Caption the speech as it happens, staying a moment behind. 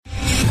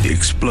The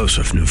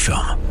explosive new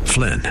film,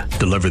 Flynn,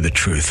 deliver the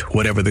truth,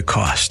 whatever the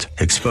cost,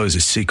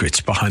 exposes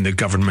secrets behind the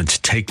government's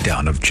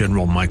takedown of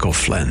General Michael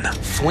Flynn.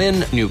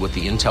 Flynn knew what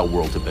the intel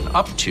world had been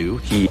up to.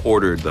 He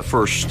ordered the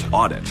first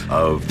audit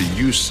of the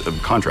use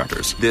of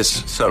contractors.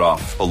 This set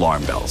off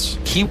alarm bells.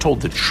 He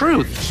told the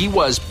truth. He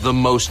was the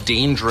most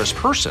dangerous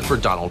person for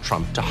Donald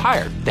Trump to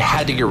hire. They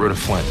had to get rid of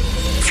Flynn.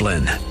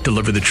 Flynn,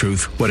 deliver the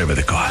truth, whatever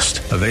the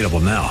cost. Available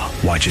now.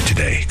 Watch it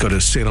today. Go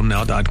to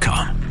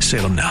salemnow.com.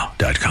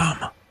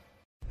 salemnow.com.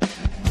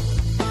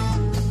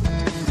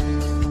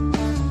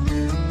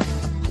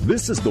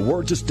 This is the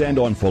Word to Stand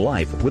On for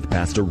Life with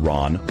Pastor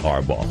Ron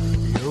Arbaugh.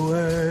 Your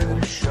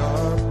word is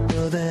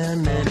sharper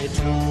than any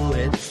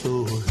two-edged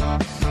sword,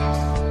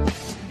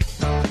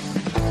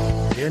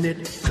 and it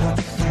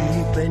cuts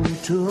deep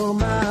into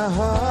my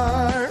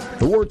heart.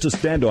 The Word to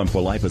Stand On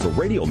for Life is a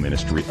radio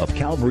ministry of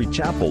Calvary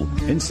Chapel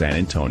in San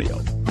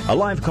Antonio. A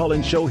live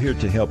call-in show here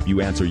to help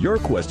you answer your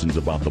questions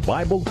about the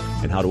Bible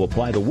and how to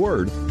apply the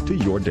Word to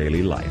your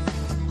daily life.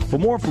 For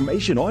more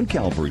information on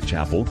Calvary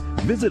Chapel,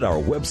 visit our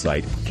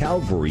website,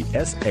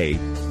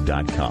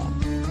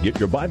 calvarysa.com. Get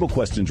your Bible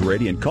questions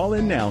ready and call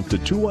in now to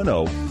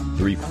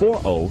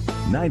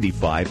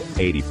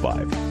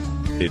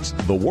 210-340-9585. It's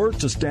The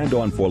Word to Stand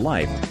On for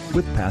Life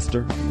with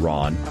Pastor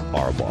Ron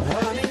Arbaugh.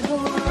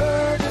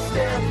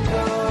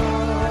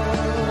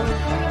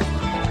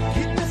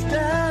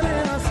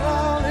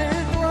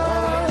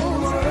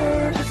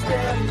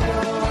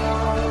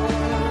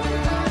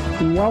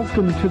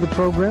 Welcome to the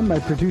program. My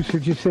producer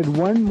just said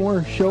one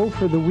more show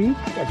for the week.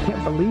 I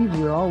can't believe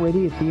we're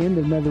already at the end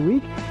of another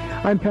week.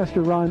 I'm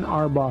Pastor Ron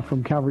Arbaugh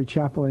from Calvary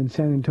Chapel in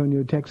San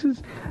Antonio,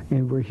 Texas,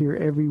 and we're here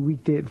every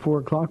weekday at 4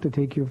 o'clock to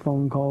take your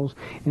phone calls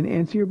and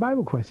answer your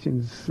Bible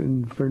questions.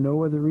 And for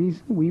no other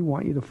reason, we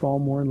want you to fall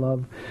more in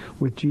love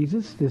with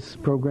Jesus. This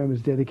program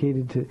is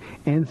dedicated to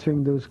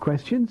answering those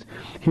questions.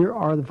 Here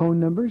are the phone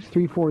numbers,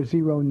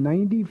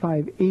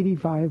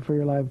 340-9585 for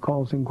your live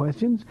calls and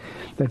questions.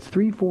 That's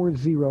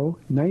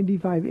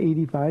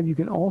 340-9585. You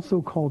can also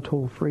call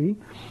toll-free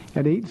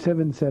at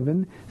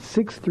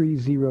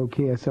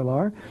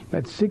 877-630-KSLR.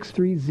 That's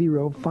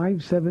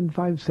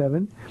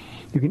 630-5757.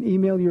 You can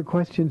email your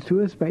questions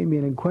to us by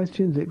emailing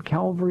questions at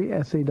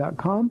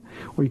calvarysa.com,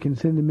 or you can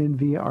send them in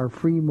via our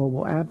free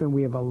mobile app, and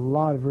we have a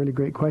lot of really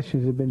great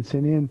questions that have been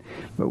sent in.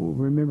 But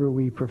remember,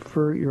 we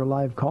prefer your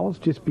live calls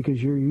just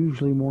because you're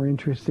usually more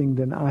interesting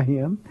than I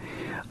am.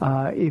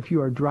 If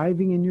you are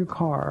driving in your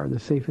car, the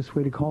safest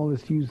way to call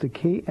is to use the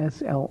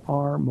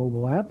KSLR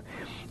mobile app.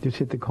 Just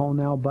hit the Call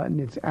Now button.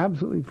 It's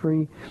absolutely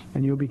free,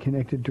 and you'll be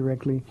connected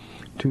directly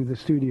to the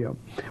studio.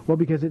 Well,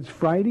 because it's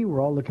Friday,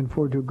 we're all looking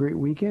forward to a great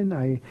weekend.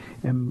 I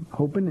am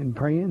hoping and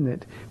praying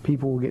that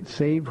people will get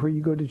saved where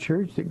you go to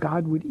church, that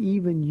God would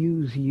even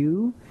use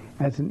you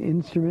as an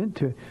instrument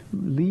to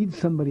lead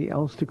somebody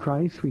else to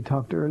Christ. We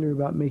talked earlier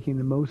about making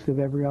the most of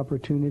every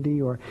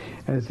opportunity, or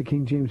as the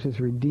King James says,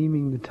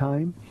 redeeming the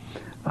time.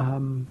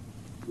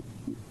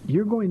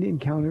 You're going to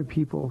encounter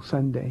people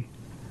Sunday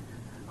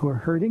who are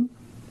hurting,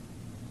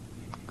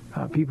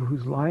 people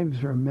whose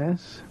lives are a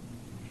mess,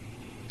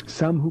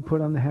 some who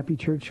put on the happy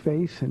church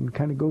face and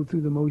kind of go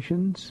through the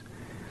motions.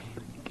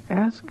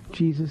 Ask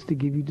Jesus to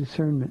give you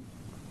discernment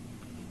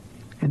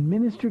and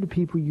minister to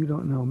people you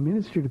don't know.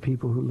 Minister to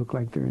people who look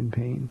like they're in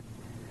pain.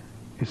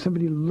 If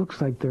somebody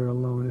looks like they're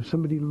alone, if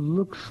somebody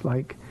looks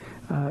like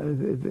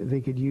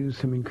they could use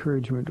some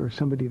encouragement or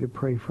somebody to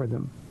pray for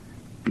them,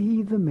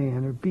 be the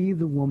man or be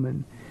the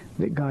woman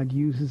that God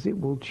uses. It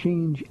will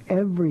change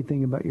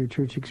everything about your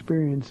church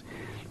experience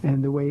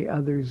and the way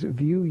others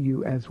view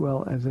you as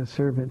well as a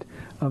servant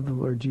of the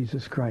Lord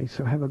Jesus Christ.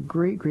 So have a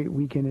great, great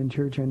weekend in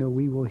church. I know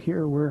we will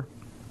here. We're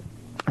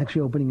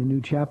actually opening a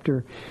new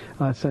chapter.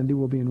 Sunday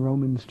we'll be in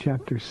Romans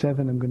chapter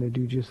 7. I'm going to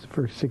do just the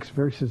first 6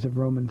 verses of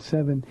Romans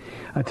 7.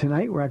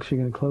 Tonight we're actually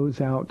going to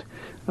close out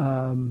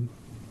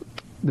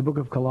the book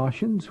of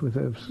Colossians with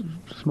a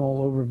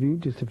small overview,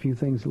 just a few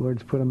things the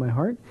Lord's put on my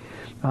heart.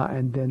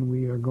 And then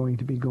we are going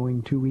to be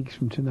going 2 weeks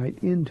from tonight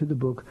into the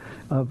book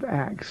of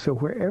Acts. So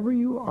wherever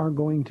you are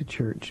going to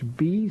church,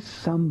 be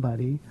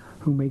somebody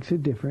who makes a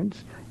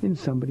difference in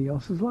somebody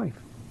else's life.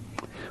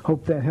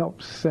 Hope that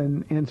helps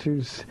and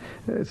answers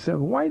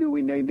some why do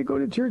we need to go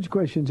to church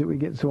questions that we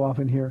get so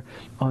often here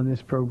on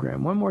this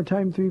program. One more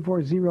time,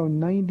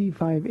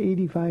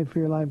 340-9585 for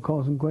your live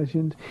calls and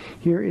questions.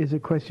 Here is a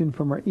question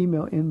from our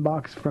email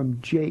inbox from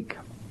Jake.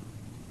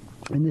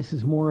 And this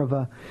is more of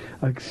a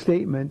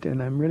statement,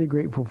 and I'm really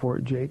grateful for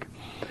it, Jake.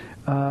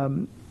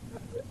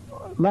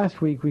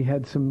 Last week we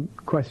had some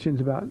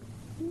questions about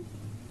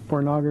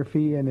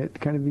pornography, and it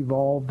kind of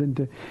evolved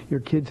into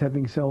your kids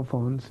having cell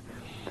phones.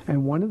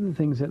 And one of the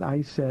things that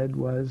I said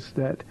was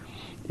that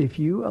if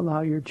you allow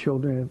your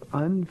children to have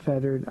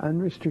unfettered,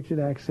 unrestricted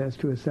access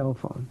to a cell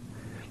phone,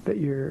 that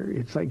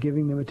it's like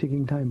giving them a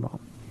ticking time bomb.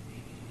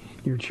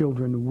 Your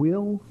children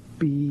will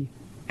be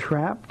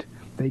trapped.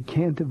 They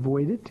can't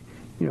avoid it.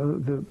 You know,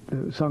 the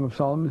Song of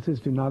Solomon says,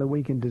 do not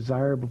awaken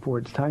desire before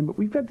it's time. But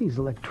we've got these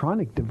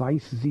electronic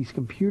devices, these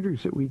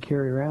computers that we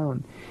carry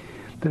around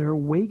that are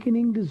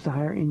awakening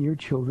desire in your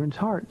children's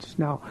hearts.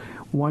 Now,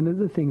 one of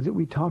the things that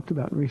we talked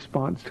about in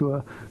response to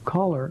a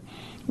caller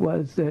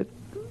was that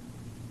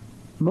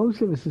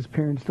most of us as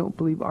parents don't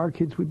believe our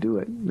kids would do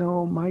it.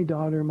 No, my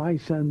daughter, my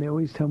son, they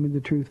always tell me the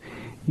truth.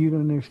 You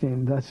don't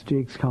understand. That's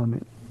Jake's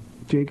comment.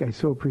 Jake, I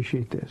so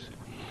appreciate this.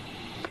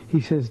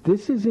 He says,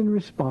 this is in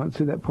response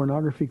to that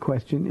pornography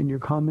question and your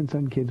comments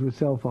on kids with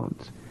cell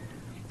phones.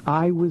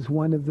 I was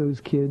one of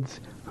those kids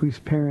whose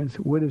parents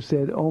would have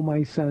said, oh,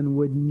 my son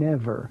would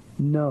never.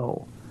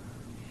 No.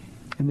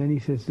 And then he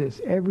says this,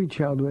 every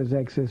child who has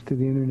access to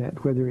the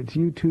internet, whether it's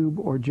YouTube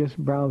or just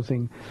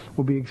browsing,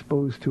 will be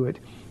exposed to it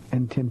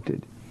and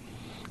tempted.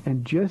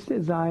 And just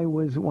as I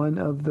was one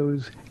of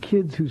those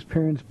kids whose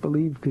parents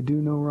believed could do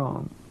no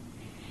wrong,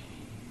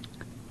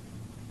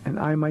 and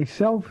I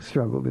myself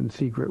struggled in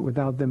secret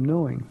without them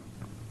knowing,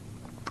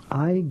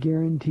 I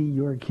guarantee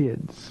your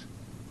kids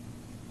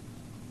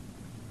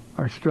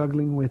are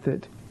struggling with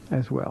it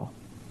as well.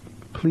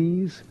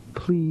 Please,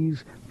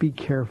 please be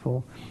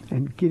careful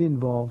and get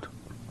involved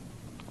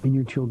in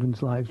your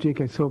children's lives.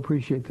 Jake, I so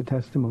appreciate the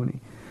testimony.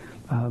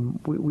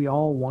 We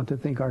all want to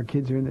think our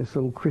kids are in this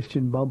little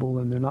Christian bubble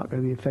and they're not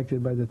going to be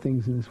affected by the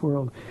things in this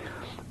world.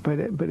 But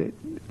at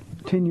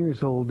 10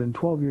 years old and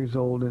 12 years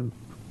old and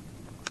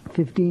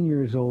 15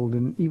 years old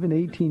and even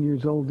 18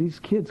 years old, these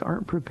kids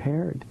aren't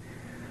prepared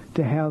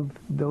to have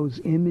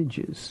those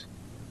images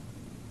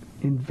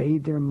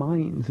invade their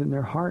minds and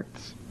their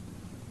hearts.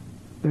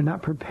 They're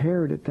not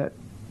prepared at that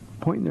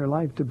point in their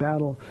life to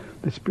battle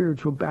the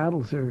spiritual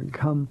battles that are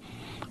come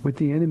with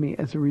the enemy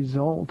as a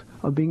result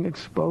of being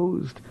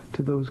exposed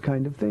to those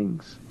kind of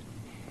things.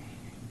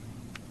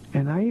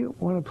 And I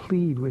want to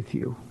plead with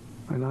you,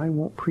 and I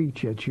won't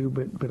preach at you,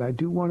 but I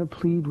do want to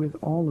plead with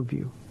all of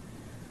you.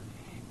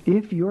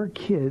 If your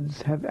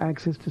kids have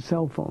access to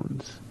cell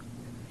phones,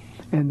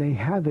 and they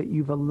have it,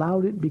 you've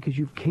allowed it because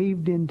you've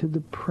caved into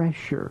the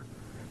pressure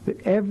that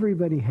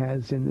everybody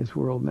has in this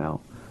world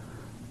now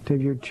to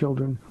have your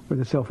children with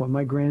a cell phone.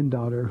 My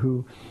granddaughter,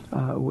 who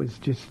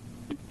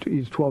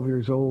is 12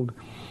 years old,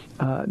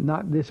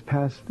 not this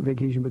past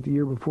vacation, but the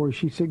year before,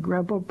 she said,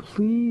 Grandpa,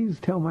 please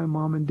tell my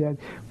mom and dad,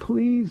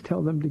 please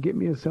tell them to get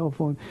me a cell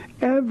phone.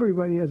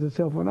 Everybody has a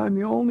cell phone. I'm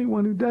the only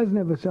one who doesn't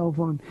have a cell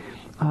phone.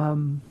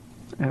 And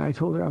I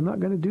told her, I'm not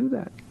going to do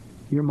that.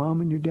 Your mom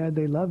and your dad,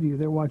 they love you.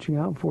 They're watching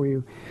out for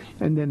you.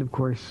 And then, of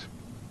course,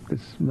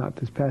 it's not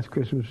this past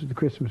Christmas, but the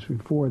Christmas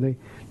before,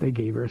 they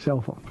gave her a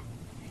cell phone.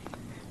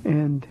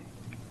 And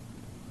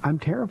I'm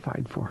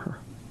terrified for her.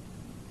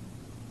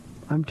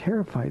 I'm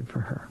terrified for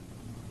her.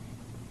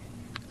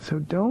 So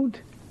don't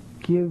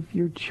give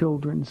your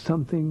children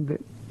something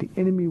that the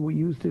enemy will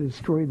use to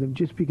destroy them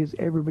just because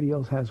everybody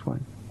else has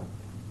one.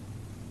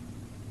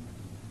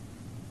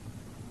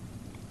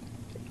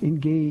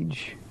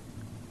 Engage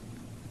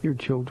your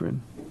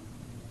children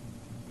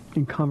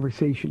in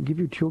conversation. Give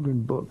your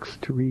children books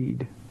to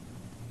read.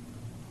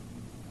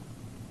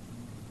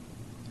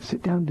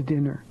 Sit down to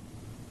dinner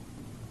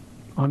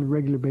on a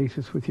regular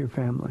basis with your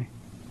family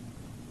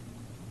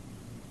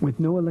with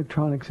no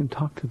electronics and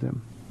talk to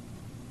them.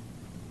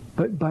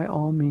 But by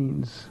all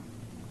means,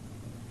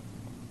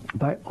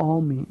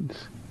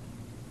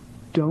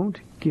 don't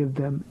give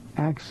them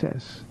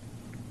access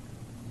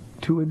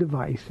to a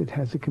device that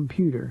has a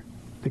computer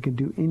that can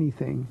do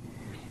anything.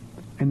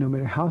 And no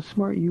matter how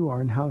smart you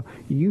are and how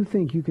you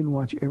think you can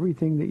watch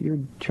everything that your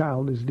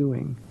child is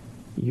doing,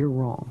 you're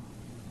wrong.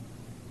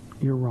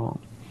 You're wrong.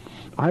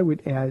 I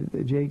would add,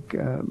 Jake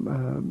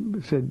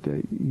said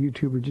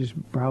YouTube are just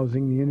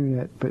browsing the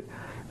internet, but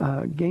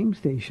game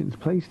stations,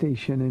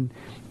 PlayStation,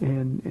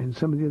 and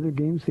some of the other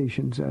game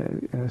stations,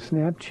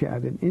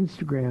 Snapchat and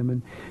Instagram,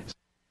 and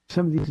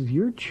some of these,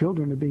 your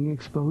children are being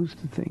exposed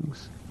to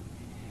things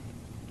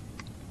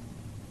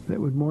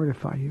that would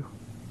mortify you.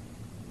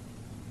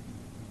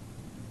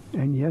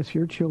 And yes,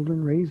 your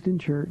children raised in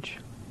church,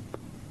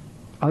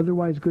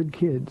 otherwise good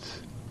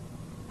kids,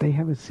 they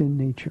have a sin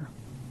nature.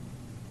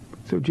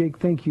 So, Jake,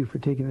 thank you for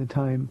taking the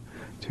time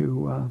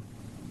to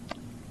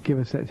give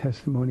us that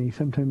testimony.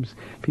 Sometimes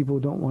people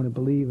don't want to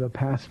believe a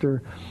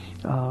pastor.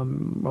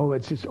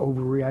 It's just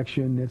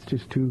overreaction. It's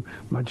just too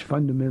much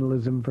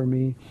fundamentalism for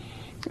me.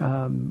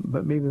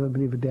 But maybe they'll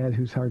believe a dad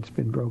whose heart's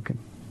been broken.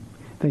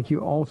 Thank you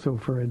also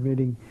for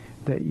admitting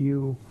that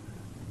you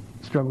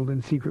struggled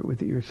in secret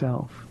with it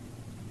yourself.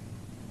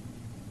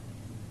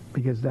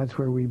 Because that's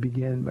where we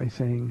begin by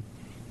saying,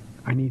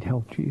 I need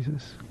help,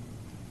 Jesus.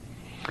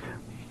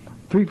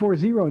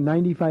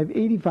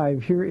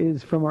 340-9585. Here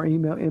is from our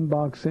email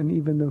inbox, and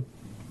even the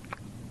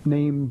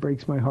name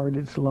breaks my heart.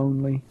 It's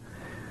lonely.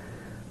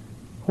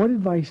 What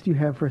advice do you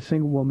have for a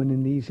single woman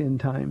in these end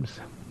times?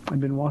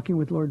 I've been walking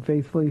with Lord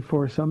faithfully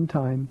for some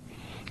time,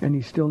 and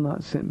He's still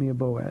not sent me a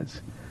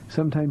Boaz.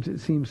 Sometimes it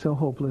seems so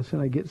hopeless,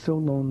 and I get so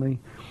lonely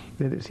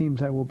that it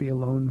seems I will be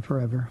alone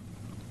forever.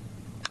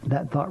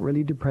 That thought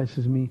really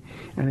depresses me,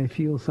 and I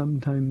feel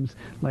sometimes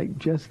like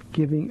just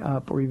giving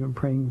up, or even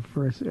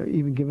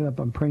giving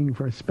up on praying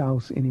for a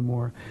spouse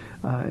anymore.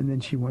 And then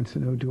she wants to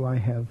know, do I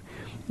have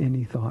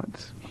any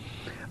thoughts?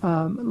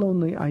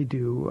 Lonely, I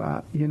do.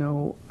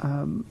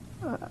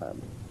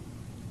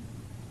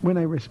 When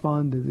I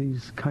respond to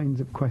these kinds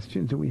of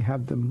questions, and we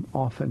have them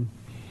often,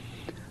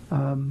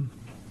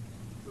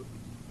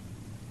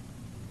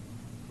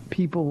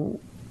 people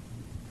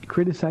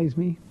criticize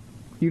me.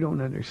 You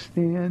don't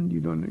understand.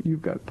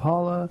 You've got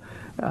Paula.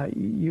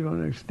 You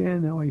don't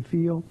understand how I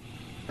feel.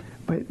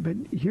 But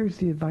here's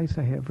the advice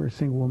I have for a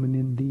single woman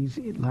in these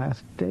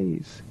last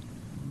days.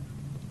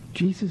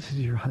 Jesus is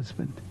your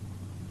husband.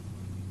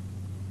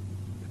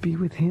 Be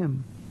with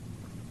him.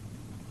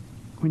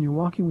 When you're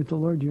walking with the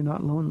Lord, you're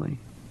not lonely.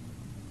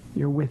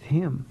 You're with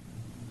him.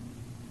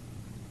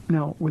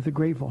 Now, with a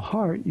grateful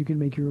heart, you can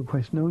make your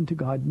request known to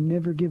God.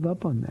 Never give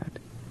up on that.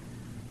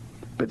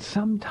 But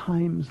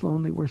sometimes,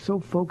 lonely, we're so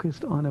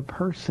focused on a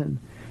person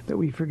that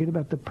we forget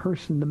about the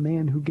person, the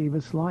man who gave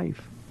us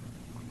life.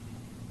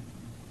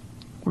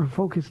 We're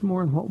focused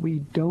more on what we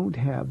don't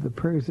have, the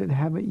prayers that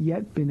haven't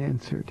yet been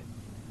answered,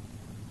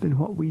 than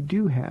what we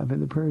do have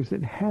and the prayers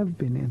that have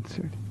been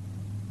answered.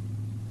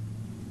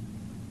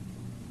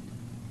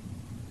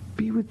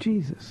 Be with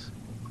Jesus.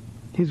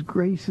 His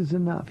grace is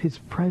enough. His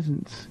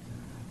presence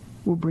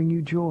will bring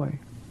you joy.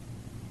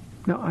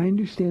 Now, I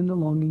understand the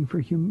longing for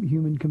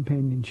human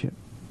companionship.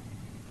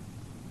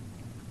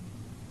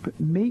 But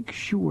make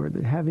sure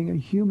that having a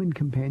human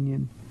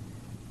companion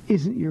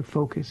isn't your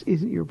focus,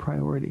 isn't your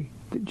priority.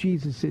 That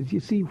Jesus is. You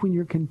see, when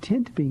you're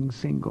content being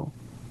single,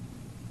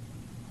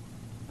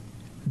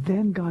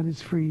 then God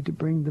is free to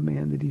bring the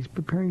man that he's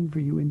preparing for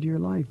you into your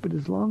life. But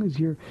as long as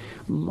you're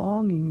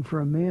longing for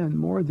a man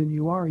more than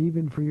you are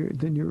even for your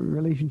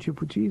relationship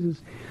with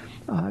Jesus,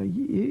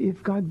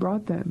 if God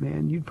brought that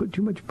man, you'd put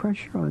too much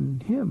pressure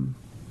on him.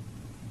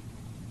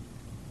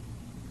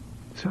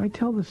 So I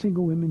tell the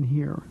single women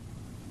here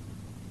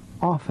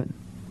often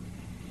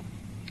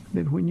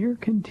that when you're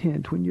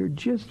content, when you're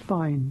just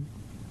fine,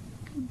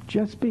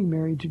 just being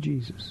married to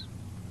Jesus,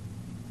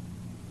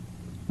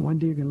 one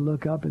day you're going to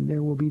look up and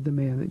there will be the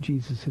man that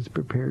Jesus has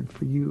prepared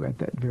for you at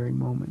that very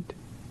moment.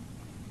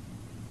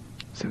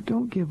 So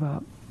don't give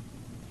up,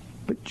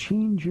 but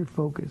change your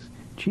focus,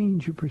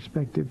 change your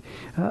perspective.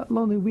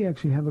 Lonely, we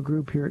actually have a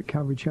group here at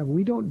Calvary Chapel.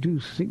 We don't do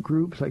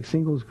groups like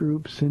singles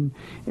groups and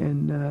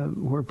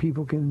where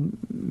people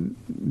can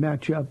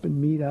match up and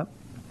meet up.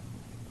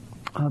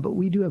 But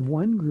we do have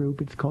one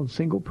group. It's called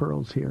Single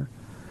Pearls here.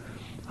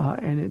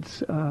 And it's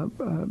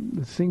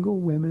the single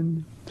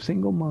women,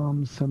 single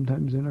moms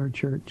sometimes in our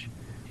church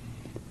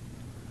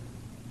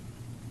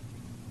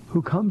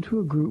who come to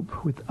a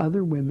group with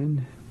other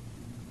women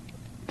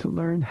to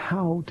learn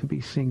how to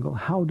be single,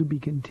 how to be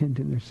content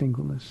in their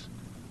singleness.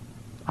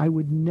 I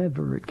would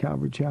never at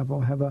Calvary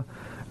Chapel have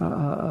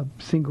a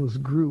singles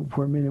group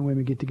where men and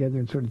women get together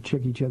and sort of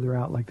check each other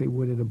out like they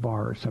would at a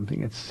bar or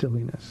something. It's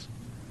silliness.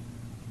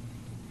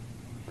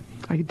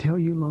 I could tell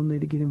you, Lonely,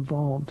 to get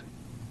involved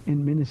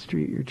in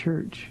ministry at your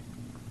church.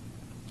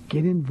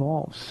 Get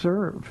involved.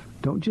 Serve.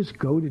 Don't just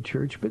go to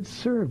church, but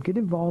serve. Get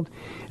involved.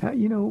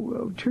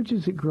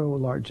 Churches that grow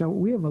large. Now,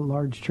 we have a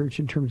large church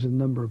in terms of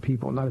number of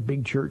people, not a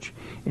big church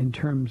in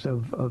terms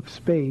of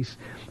space.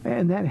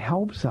 And that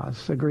helps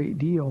us a great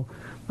deal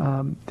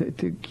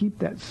to keep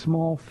that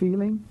small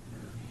feeling.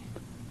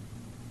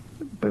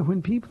 But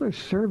when people are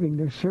serving,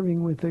 they're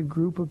serving with a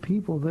group of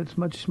people that's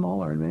much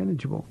smaller and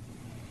manageable.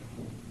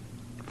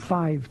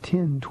 5,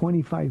 10,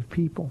 25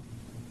 people.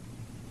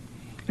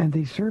 And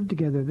they serve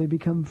together. They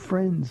become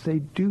friends. They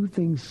do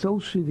things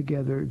socially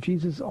together.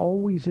 Jesus is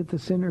always at the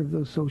center of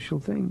those social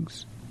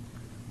things.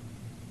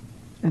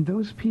 And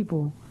those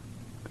people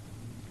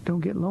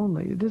don't get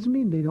lonely. It doesn't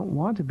mean they don't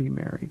want to be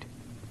married.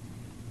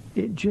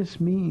 It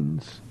just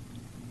means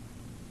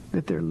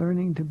that they're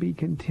learning to be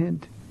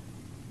content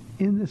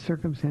in the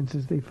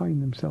circumstances they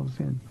find themselves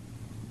in.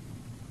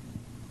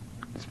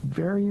 It's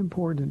very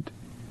important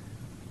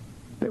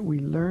that we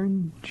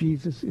learn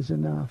Jesus is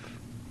enough.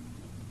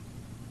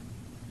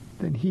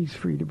 Then he's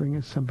free to bring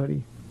us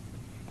somebody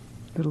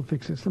that'll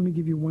fix us. Let me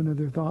give you one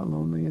other thought,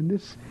 Lonely, and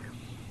this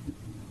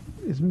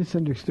is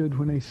misunderstood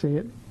when I say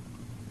it.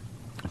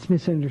 It's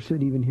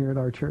misunderstood even here at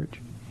our church.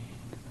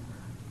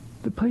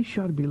 The place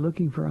you ought to be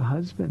looking for a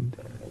husband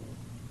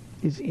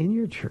is in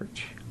your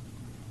church.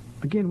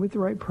 Again, with the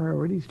right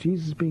priorities,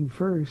 Jesus being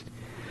first.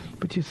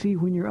 But you see,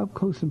 when you're up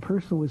close and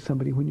personal with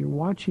somebody, when you're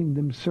watching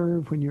them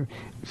serve, when you're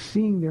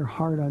seeing their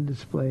heart on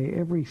display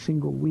every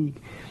single week,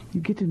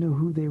 you get to know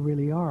who they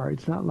really are.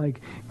 It's not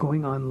like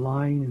going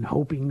online and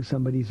hoping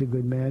somebody's a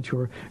good match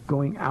or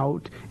going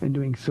out and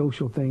doing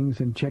social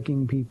things and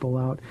checking people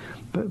out.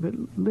 But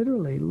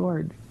literally,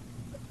 Lord,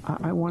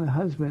 I want a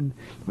husband,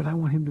 but I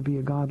want him to be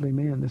a godly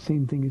man. The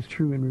same thing is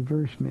true in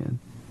reverse, man.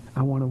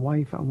 I want a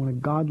wife. I want a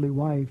godly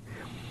wife.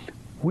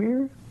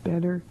 Where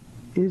better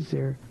is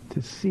there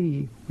to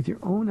see with your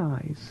own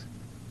eyes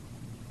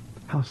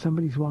how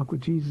somebody's walk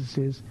with Jesus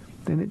is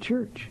than at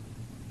church?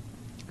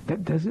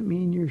 That doesn't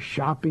mean you're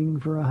shopping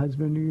for a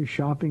husband or you're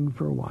shopping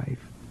for a wife.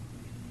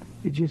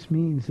 It just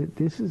means that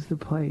this is the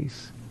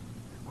place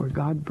where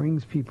God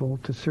brings people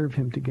to serve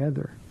him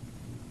together.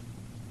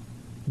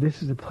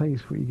 this is a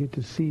place where you get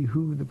to see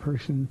who the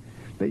person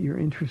that you're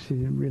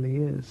interested in really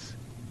is.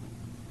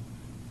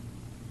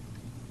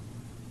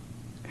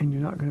 And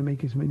you're not going to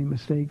make as many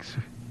mistakes.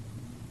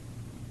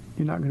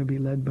 You're not going to be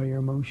led by your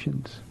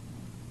emotions.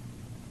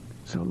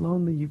 So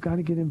lonely, you've got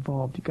to get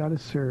involved. You've got to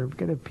serve. You've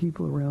got to have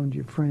people around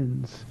you,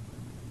 friends.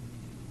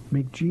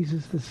 Make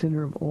Jesus the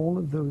center of all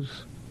of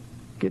those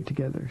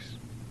get-togethers.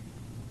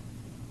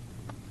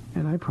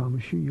 And I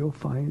promise you, you'll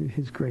find that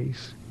his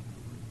grace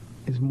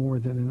is more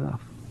than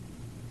enough.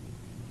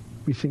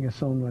 We sing a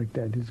song like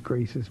that, his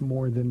grace is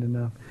more than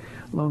enough.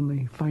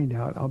 Lonely, find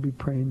out. I'll be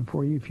praying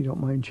for you. If you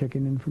don't mind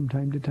checking in from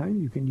time to time,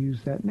 you can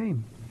use that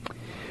name.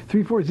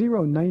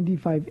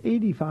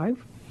 340-9585.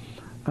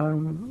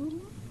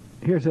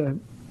 Here's a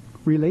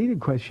related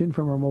question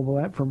from our mobile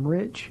app from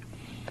Rich.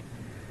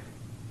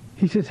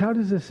 He says, how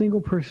does a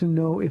single person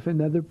know if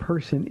another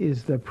person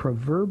is the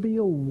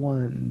proverbial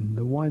one?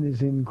 The one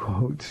is in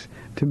quotes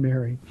to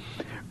marry.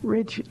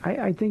 Rich,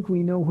 I think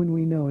we know when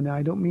we know. Now,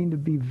 I don't mean to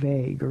be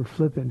vague or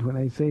flippant when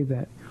I say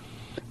that,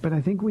 but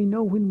I think we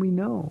know when we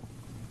know.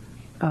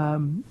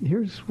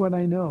 Here's what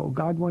I know.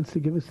 God wants to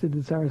give us the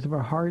desires of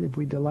our heart. If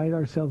we delight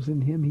ourselves in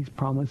him, he's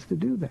promised to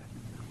do that.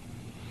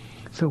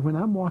 So when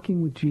I'm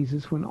walking with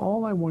Jesus, when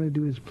all I want to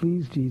do is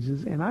please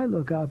Jesus, and I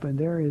look up and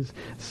there is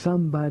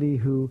somebody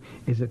who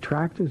is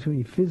attractive to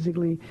me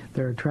physically,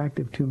 they're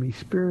attractive to me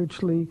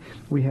spiritually,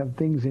 we have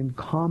things in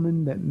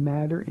common that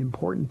matter,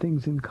 important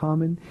things in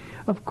common,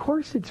 of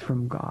course it's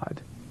from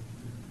God.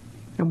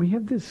 And we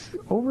have this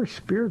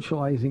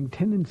over-spiritualizing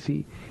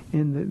tendency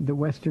in the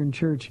Western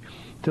church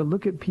to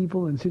look at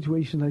people in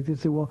situations like this and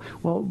say, well,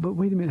 but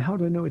wait a minute, how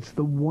do I know it's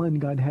the one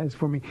God has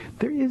for me?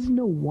 There is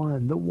no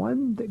one. The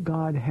one that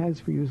God has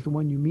for you is the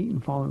one you meet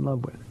and fall in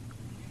love with.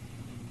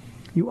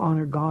 You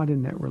honor God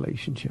in that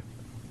relationship.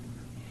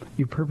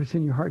 You purpose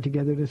in your heart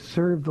together to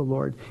serve the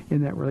Lord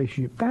in that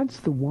relationship.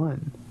 That's the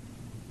one.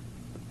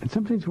 And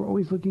sometimes we're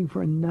always looking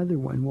for another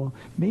one. Well,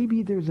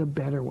 maybe there's a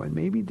better one.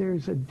 Maybe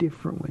there's a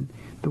different one.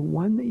 The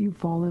one that you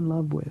fall in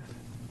love with.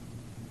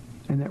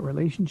 And that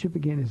relationship,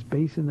 again, is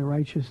based in the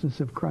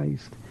righteousness of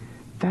Christ.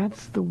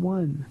 That's the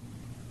one.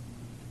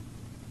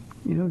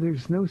 You know,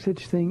 there's no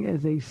such thing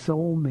as a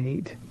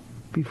soulmate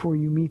before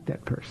you meet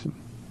that person.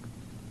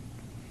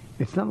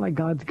 It's not like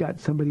God's got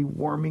somebody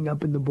warming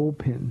up in the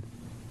bullpen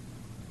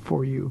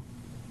for you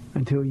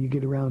until you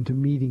get around to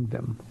meeting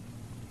them.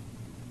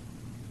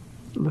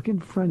 Look in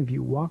front of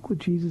you. Walk with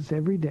Jesus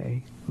every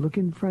day. Look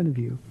in front of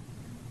you.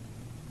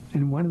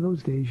 And one of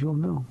those days you'll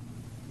know.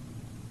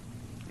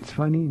 It's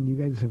funny, and you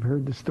guys have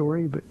heard the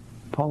story, but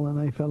Paul and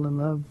I fell in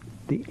love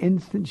the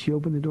instant she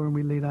opened the door and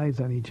we laid eyes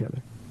on each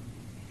other.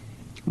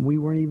 We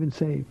weren't even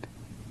saved.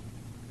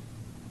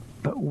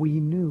 But we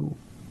knew.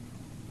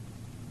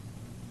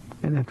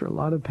 And after a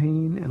lot of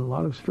pain and a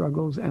lot of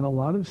struggles and a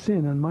lot of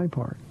sin on my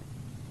part,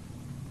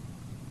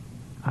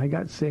 I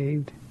got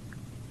saved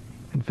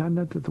and found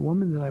out that the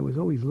woman that I was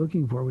always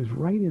looking for was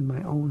right in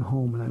my own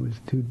home, and I was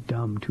too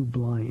dumb, too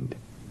blind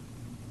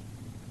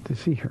to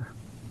see her.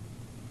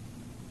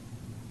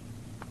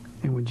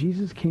 And when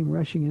Jesus came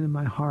rushing into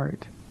my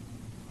heart,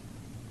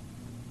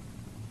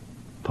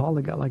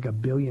 Paula got like 1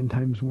 billion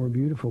times more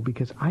beautiful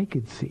because I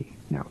could see.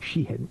 Now,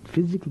 she had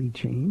physically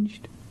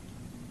changed,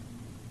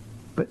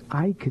 but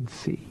I could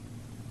see.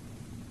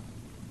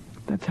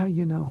 That's how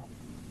you know.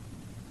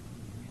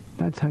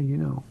 That's how you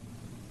know.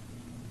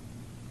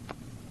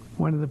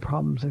 One of the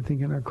problems, I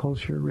think, in our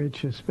culture,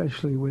 Rich,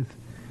 especially with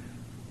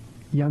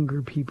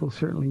younger people,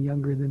 certainly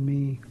younger than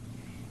me,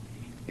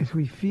 is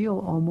we feel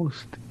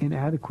almost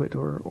inadequate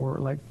or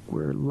like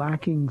we're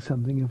lacking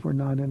something if we're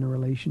not in a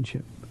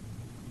relationship.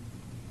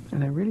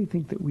 And I really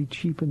think that we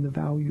cheapen the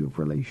value of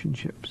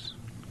relationships.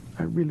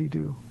 I really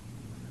do.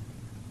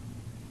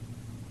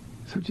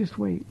 So just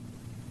wait.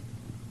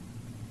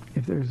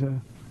 If there's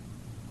a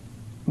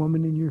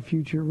woman in your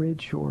future,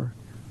 Rich, or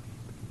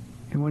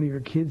in one of your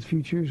kids'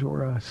 futures,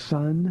 or a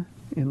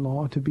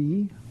son-in-law to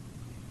be,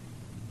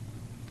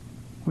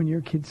 when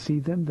your kids see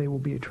them, they will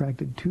be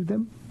attracted to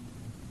them.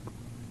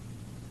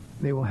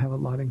 They will have a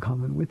lot in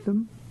common with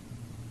them.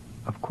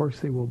 Of course,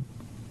 they will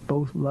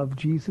both love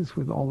Jesus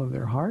with all of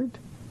their heart.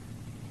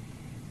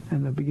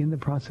 And they'll begin the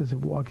process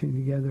of walking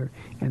together.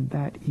 And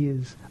that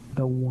is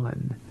the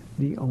one,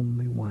 the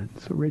only one.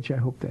 So, Rich, I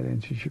hope that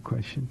answers your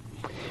question.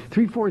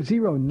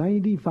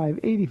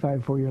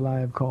 340-9585 for your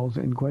live calls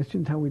and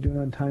questions. How are we doing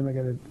on time? I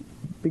got a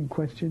big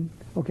question.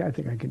 Okay, I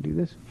think I can do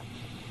this.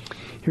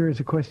 Here is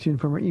a question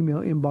from our email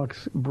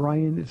inbox,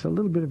 Brian. It's a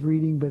little bit of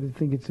reading, but I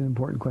think it's an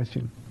important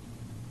question.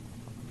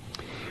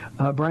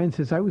 Brian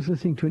says, I was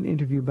listening to an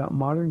interview about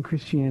modern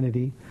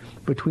Christianity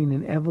between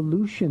an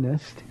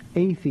evolutionist,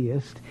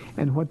 atheist,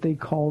 and what they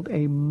called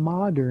a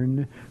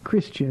modern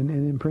Christian.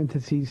 And in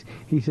parentheses,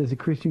 he says a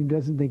Christian who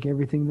doesn't think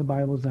everything in the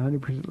Bible is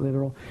 100%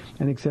 literal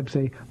and accepts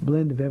a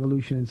blend of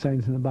evolution and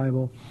science in the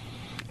Bible.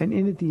 And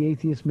in it, the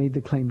atheist made the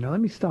claim. Now,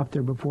 let me stop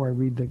there before I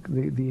read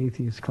the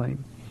atheist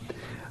claim.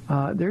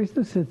 There is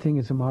no such thing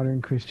as a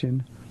modern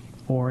Christian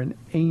or an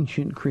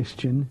ancient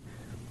Christian.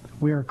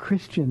 We are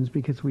Christians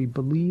because we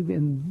believe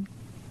in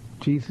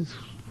Jesus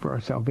for our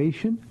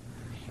salvation.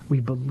 We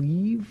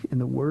believe in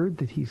the word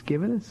that he's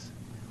given us.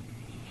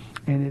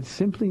 And it's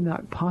simply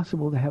not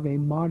possible to have a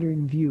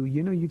modern view.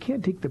 You know, you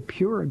can't take the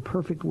pure and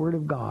perfect word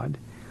of God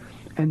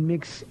and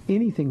mix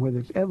anything, whether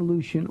it's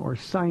evolution or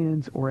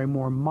science or a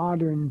more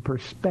modern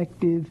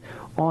perspective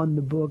on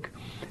the book,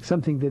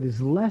 something that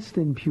is less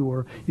than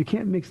pure. You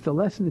can't mix the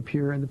less than the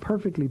pure and the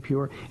perfectly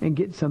pure and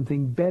get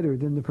something better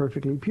than the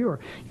perfectly pure.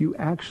 You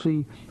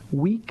actually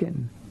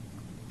weaken,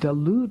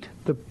 dilute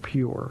the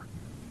pure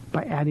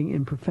by adding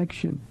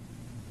imperfection.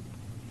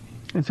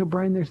 And so,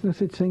 Brian, there's no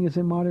such thing as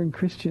a modern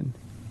Christian.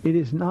 It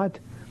is not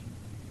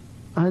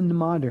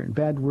unmodern,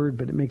 bad word,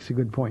 but it makes a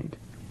good point.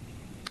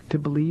 To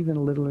believe in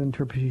a literal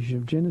interpretation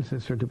of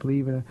Genesis or to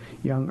believe in a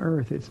young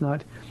earth, it's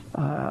not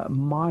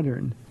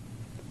modern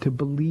to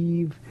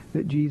believe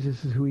that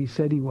Jesus is who he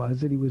said he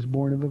was, that he was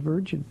born of a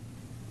virgin,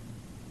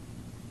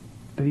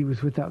 that he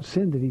was without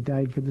sin, that he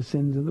died for the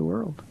sins of the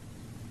world.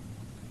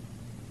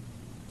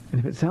 And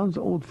if it sounds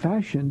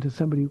old-fashioned to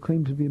somebody who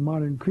claims to be a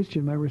modern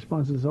Christian, my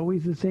response is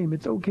always the same.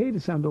 It's okay to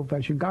sound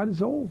old-fashioned. God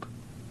is old.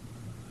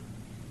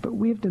 But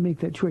we have to make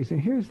that choice.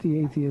 And here's the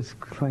atheist's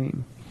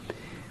claim.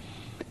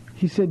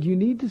 He said, you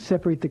need to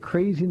separate the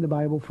crazy in the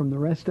Bible from the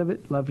rest of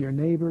it. Love your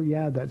neighbor.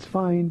 Yeah, that's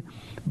fine.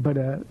 But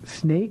a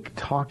snake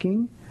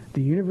talking,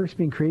 the universe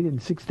being created in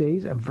 6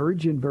 days, a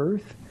virgin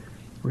birth,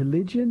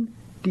 religion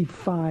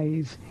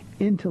defies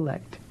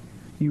intellect.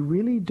 You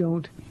really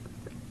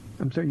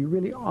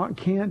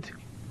can't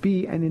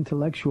be an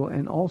intellectual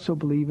and also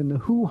believe in the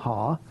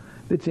hoo-ha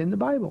that's in the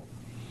Bible.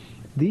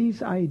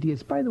 These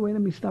ideas, by the way,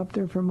 let me stop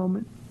there for a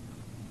moment.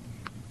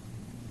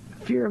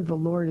 Fear of the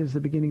Lord is the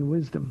beginning of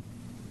wisdom.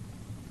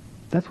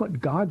 That's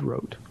what God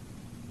wrote.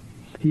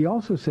 He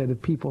also said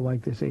of people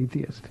like this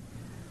atheist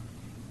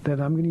that,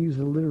 I'm going to use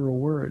the literal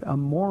word, a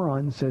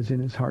moron says in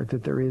his heart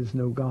that there is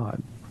no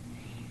God.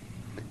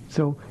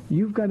 So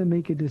you've got to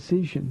make a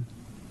decision.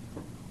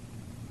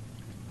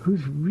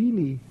 Who's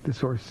really the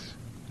source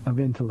of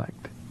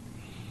intellect?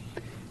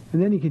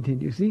 And then he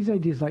continues, these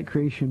ideas like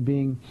creation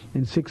being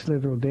in 6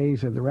 literal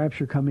days, or the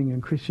rapture coming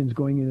and Christians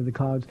going into the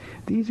clouds,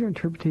 these are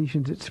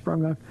interpretations that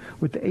sprung up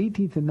with the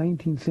 18th and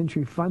 19th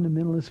century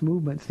fundamentalist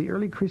movements. The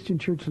early Christian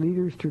church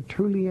leaders,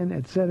 Tertullian,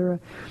 etc.,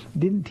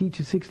 didn't teach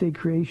a 6-day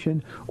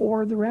creation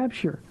or the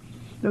rapture.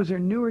 Those are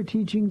newer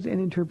teachings and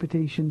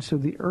interpretations, so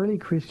the early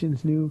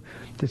Christians knew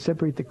to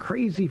separate the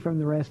crazy from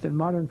the rest, and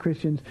modern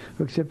Christians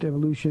who accept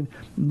evolution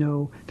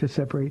know to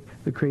separate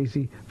the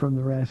crazy from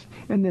the rest.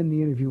 And then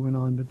the interview went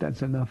on, but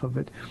that's enough of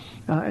it.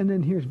 And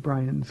then here's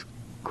Brian's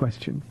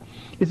question.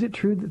 Is it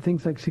true that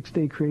things like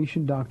 6-day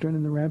creation doctrine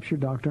and the rapture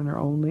doctrine are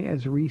only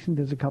as recent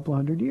as a couple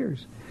hundred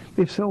years?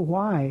 If so,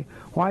 why?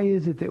 Why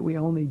is it that we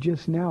only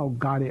just now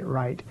got it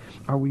right?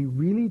 Are we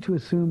really to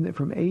assume that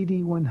from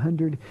AD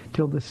 100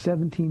 till the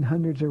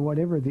 1700s or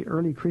whatever, the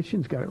early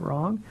Christians got it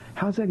wrong?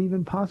 How's that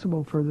even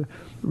possible for the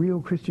real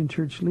Christian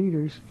church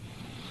leaders?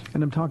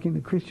 And I'm talking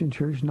the Christian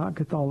church, not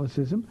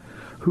Catholicism,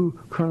 who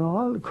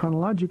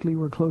chronologically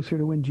were closer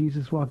to when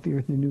Jesus walked the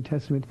earth in the New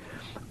Testament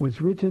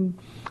was written.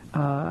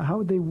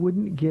 How they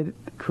wouldn't get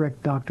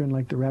correct doctrine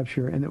like the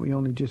rapture, and that we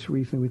only just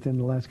recently, within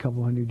the last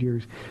couple hundred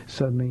years,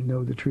 suddenly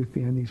know the truth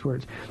behind these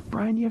words.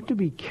 Brian, you have to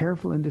be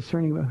careful and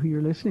discerning about who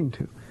you're listening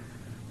to.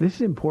 This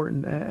is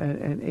important.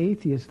 An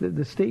atheist,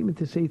 the statement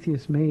this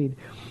atheist made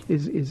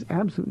is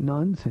absolute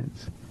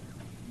nonsense.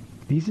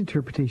 These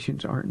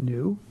interpretations aren't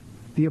new.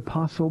 The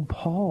Apostle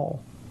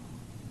Paul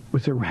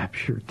was a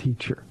rapture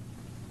teacher.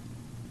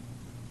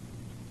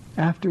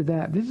 After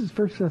that, this is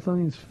 1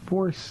 Thessalonians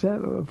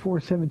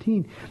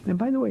 4:17. And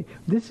by the way,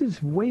 this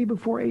is way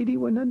before AD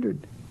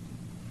 100.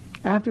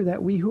 After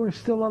that, we who are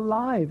still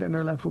alive and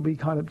are left will be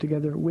caught up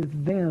together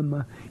with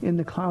them in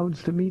the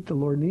clouds to meet the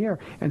Lord in the air.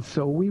 And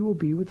so we will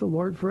be with the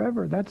Lord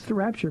forever. That's the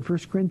rapture. 1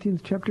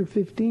 Corinthians chapter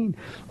 15,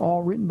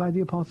 all written by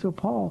the Apostle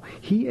Paul.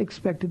 He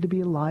expected to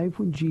be alive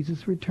when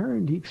Jesus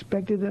returned. He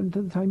expected it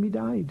until the time he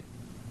died.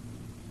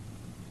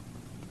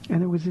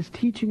 And there was this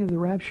teaching of the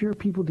rapture.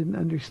 People didn't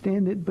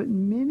understand it, but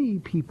many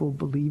people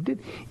believed it.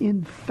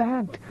 In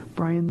fact,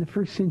 Brian, the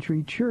first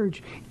century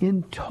church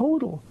in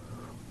total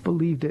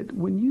believed it.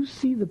 When you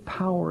see the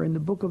power in the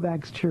book of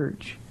Acts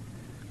church,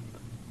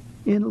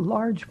 in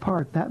large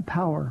part that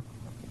power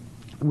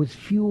was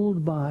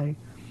fueled by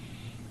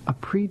a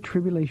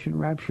pre-tribulation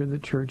rapture the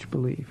church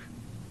believed.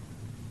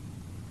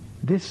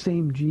 This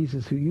same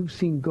Jesus who you've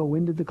seen go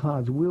into the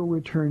clouds will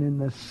return in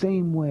the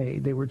same way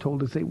they were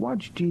told to say,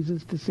 watch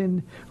Jesus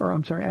ascend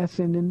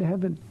into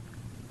heaven.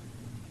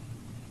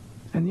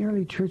 And the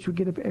early church would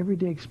get up every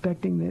day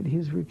expecting that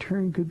his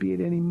return could be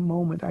at any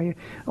moment. I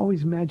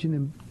always imagine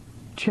them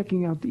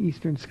checking out the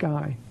eastern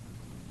sky.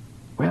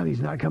 Well, he's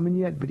not coming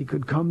yet, but he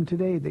could come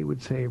today, they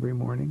would say every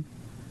morning.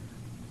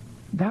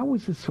 That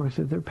was the source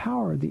of their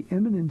power, the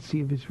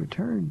imminency of his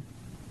return.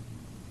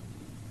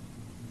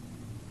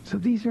 So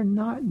these are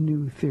not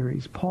new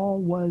theories. Paul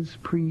was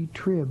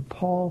pre-trib.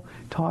 Paul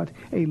taught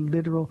a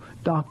literal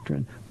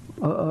doctrine,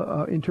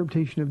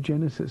 interpretation of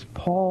Genesis.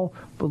 Paul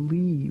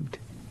believed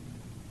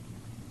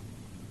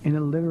in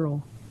a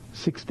literal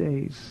 6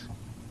 days.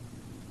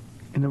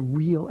 and a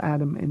real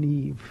Adam and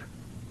Eve.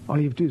 All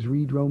you have to do is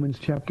read Romans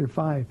chapter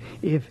 5.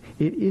 If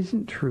it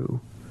isn't true,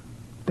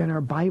 then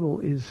our Bible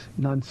is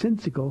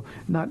nonsensical.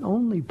 Not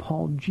only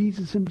Paul,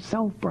 Jesus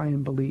himself,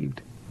 Brian,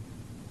 believed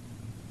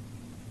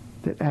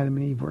that Adam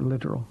and Eve were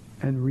literal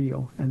and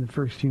real and the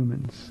first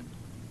humans.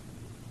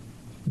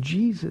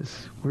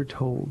 Jesus, we're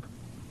told,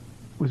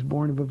 was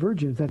born of a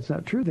virgin. If that's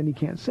not true, then he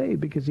can't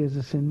save because he has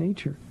a sin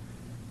nature.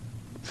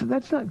 So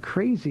that's not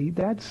crazy.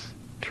 That's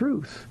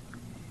truth.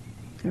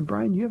 And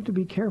Brian, you have to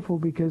be careful,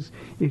 because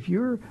if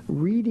you're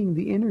reading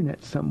the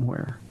internet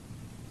somewhere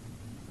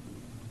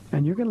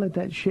and you're going to let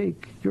that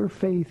shake your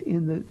faith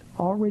in the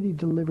already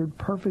delivered,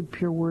 perfect,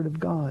 pure Word of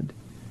God,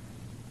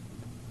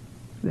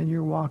 then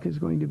your walk is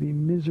going to be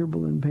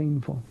miserable and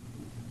painful.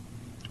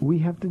 We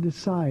have to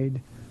decide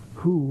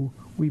who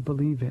we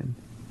believe in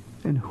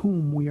and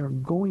whom we are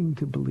going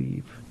to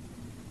believe.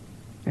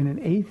 And an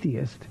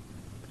atheist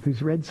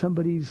who's read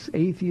somebody's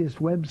atheist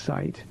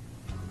website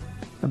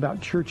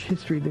about church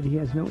history that he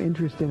has no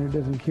interest in or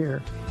doesn't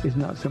care is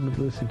not someone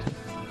to listen to.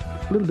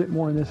 A little bit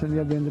more on this on the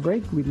other end of the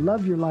break. We'd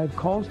love your live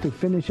calls to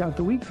finish out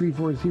the week.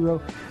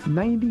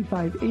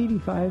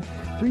 340-9585.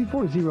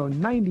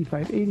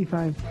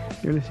 340-9585.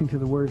 You're listening to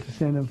The Word to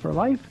Stand On for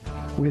Life.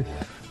 With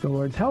the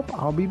Lord's help,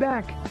 I'll be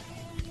back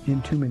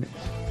in 2 minutes.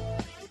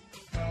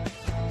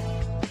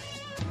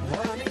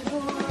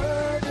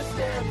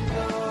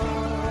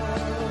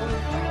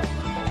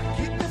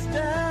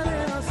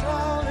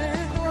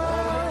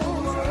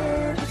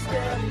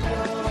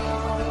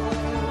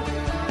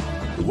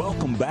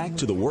 Welcome back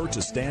to the Word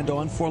to Stand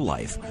On for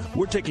Life.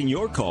 We're taking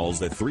your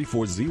calls at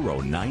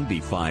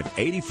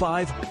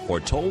 340-9585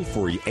 or toll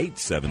free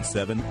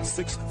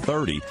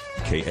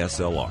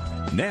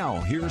 877-630-KSLR. Now,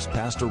 here's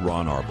Pastor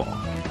Ron Arbaugh.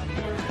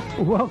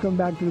 Welcome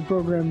back to the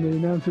program. The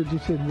announcer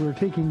just said we're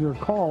taking your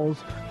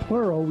calls,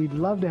 plural. We'd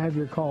love to have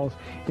your calls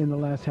in the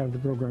last half of the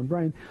program.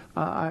 Brian,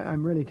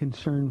 I'm really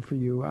concerned for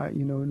you.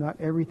 Not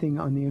everything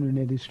on the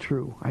internet is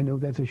true. I know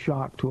that's a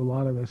shock to a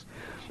lot of us,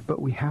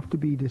 but we have to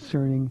be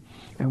discerning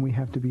and we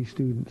have to be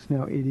students.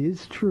 Now, it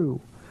is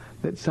true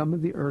that some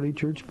of the early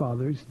church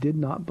fathers did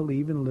not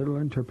believe in a literal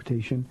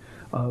interpretation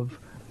of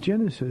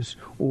Genesis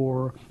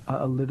or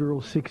a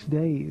literal 6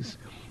 days.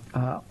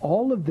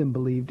 All of them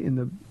believed in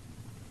the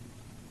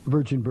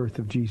virgin birth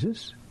of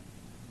Jesus.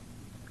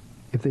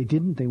 If they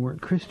didn't, they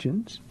weren't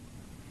Christians.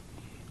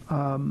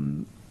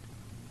 Early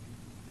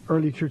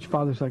church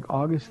fathers like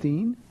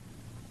Augustine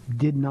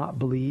did not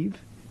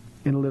believe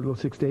in a literal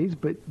 6 days,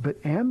 but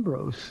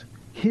Ambrose,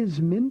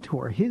 his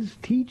mentor, his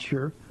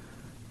teacher,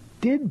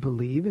 did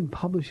believe and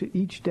published it.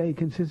 Each day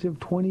consisted of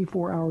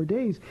 24-hour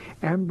days.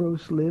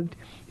 Ambrose lived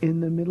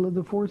in the middle of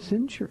the 4th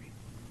century.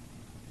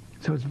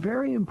 So it's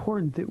very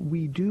important that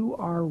we do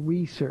our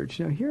research.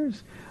 Now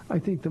here's, I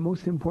think, the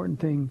most important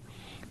thing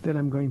that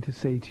I'm going to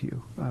say to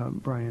you,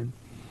 Brian.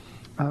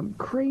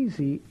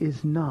 Crazy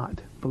is not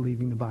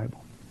believing the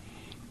Bible.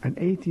 An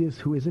atheist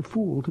who is a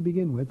fool to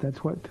begin with,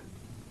 that's what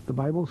the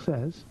Bible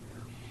says.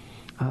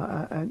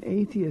 An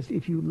atheist,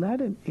 if you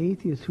let an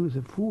atheist who is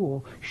a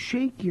fool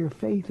shake your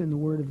faith in the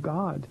Word of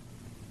God,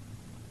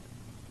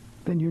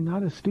 then you're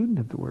not a student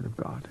of the Word of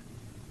God.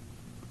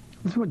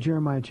 This is what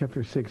Jeremiah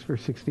chapter 6,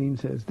 verse 16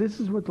 says. This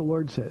is what the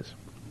Lord says.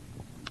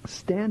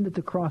 Stand at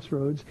the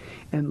crossroads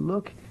and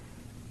look,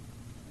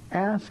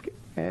 ask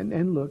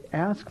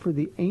for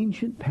the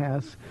ancient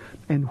paths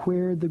and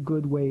where the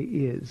good way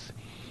is,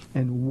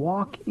 and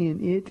walk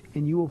in it,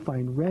 and you will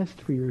find rest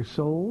for your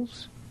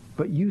souls.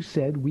 But you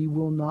said, we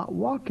will not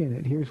walk in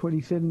it. Here's what he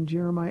said in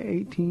Jeremiah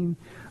 18,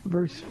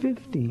 verse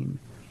 15.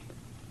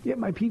 Yet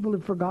my people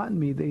have forgotten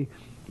me. They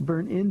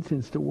burn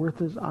incense to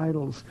worthless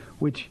idols,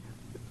 which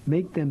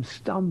make them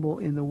stumble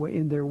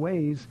in their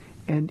ways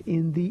and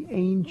in the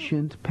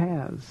ancient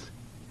paths.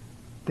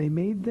 They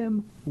made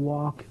them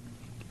walk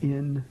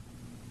in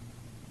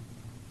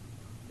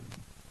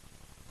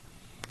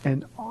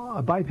and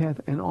a bypath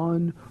and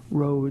on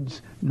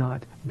roads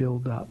not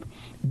built up.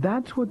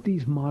 That's what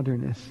these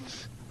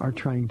modernists are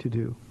trying to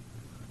do.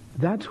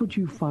 That's what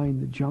you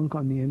find the junk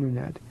on the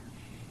internet.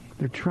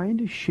 They're trying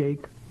to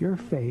shake your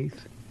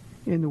faith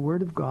in the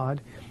Word of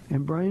God.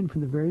 And Brian, from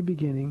the very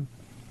beginning,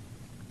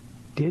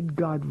 did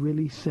God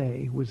really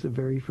say was the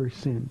very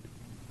first sin?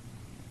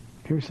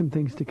 Here's some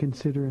things to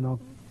consider, and I'll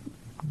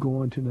go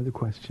on to another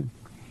question.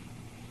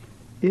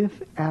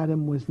 If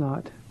Adam was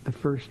not the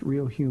first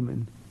real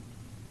human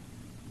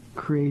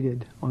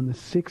created on the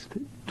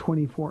 6th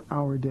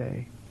 24-hour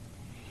day,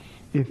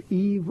 if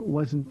Eve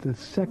wasn't the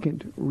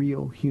second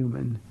real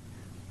human,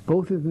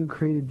 both of them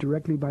created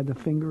directly by the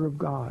finger of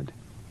God,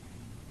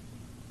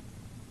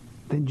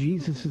 then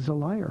Jesus is a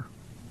liar.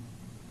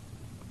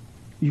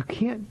 You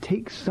can't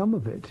take some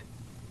of it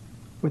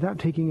without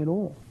taking it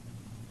all.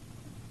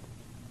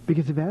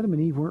 Because if Adam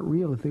and Eve weren't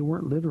real, if they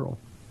weren't literal,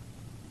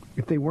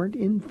 if they weren't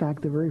in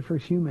fact the very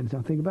first humans,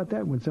 now think about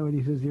that when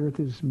somebody says the earth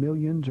is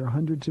millions or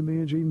hundreds of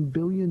millions or even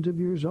billions of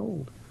years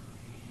old.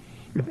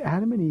 If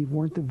Adam and Eve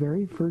weren't the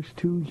very first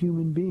two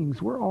human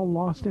beings, we're all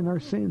lost in our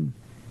sin.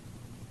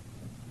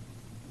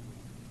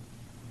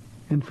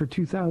 And for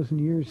 2,000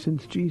 years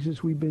since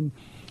Jesus, we've been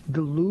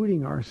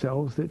deluding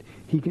ourselves that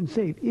he can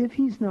save. If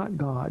he's not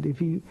God, if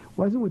he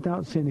wasn't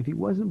without sin, if he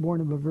wasn't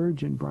born of a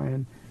virgin,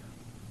 Brian,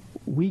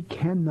 we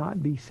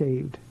cannot be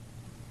saved.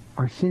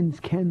 Our sins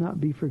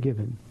cannot be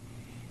forgiven.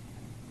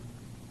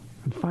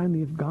 And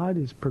finally, if God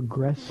is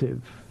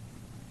progressive,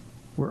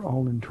 we're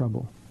all in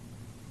trouble.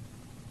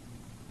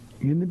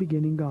 In the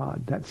beginning,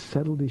 God, that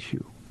settled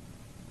issue.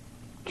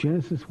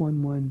 Genesis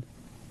 1:1,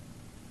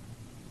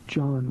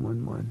 John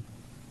 1:1.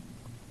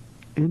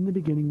 In the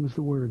beginning was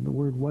the Word, and the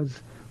Word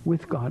was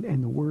with God,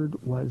 and the Word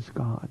was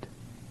God.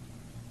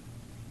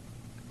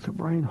 So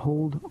Brian,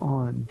 hold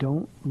on.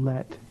 Don't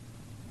let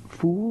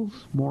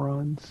fools,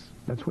 morons,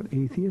 that's what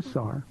atheists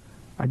are.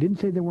 I didn't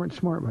say they weren't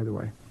smart, by the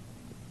way.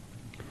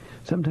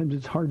 Sometimes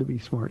it's hard to be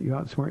smart. You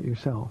outsmart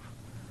yourself.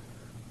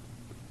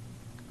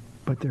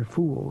 But they're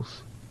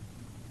fools.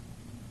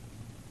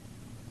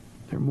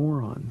 They're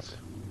morons.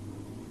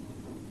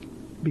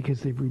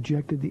 Because they've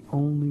rejected the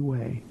only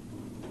way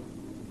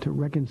to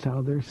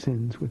reconcile their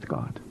sins with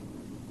God.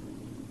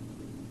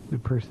 The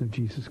person of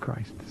Jesus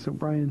Christ. So,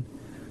 Brian,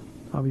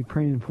 I'll be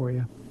praying for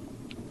you.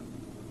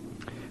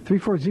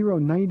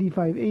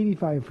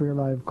 340-9585 for your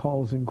live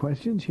calls and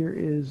questions. Here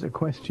is a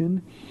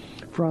question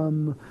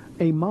from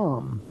a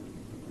mom.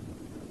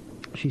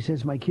 She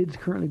says, my kids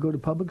currently go to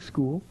public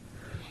school,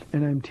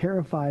 and I'm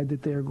terrified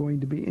that they are going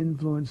to be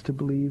influenced to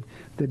believe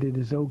that it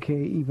is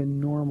okay, even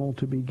normal,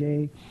 to be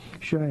gay.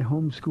 Should I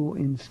homeschool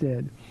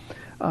instead?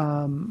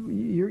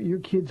 Your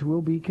kids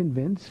will be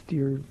convinced.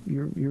 Your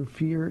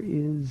fear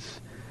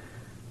is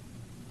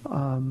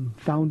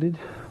founded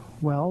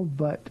well,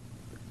 but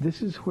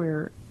this is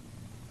where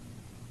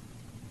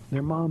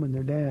their mom and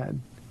their dad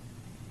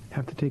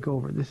have to take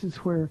over. This is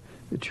where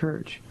the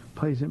church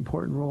plays an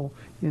important role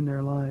in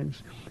their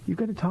lives. You've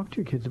got to talk to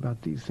your kids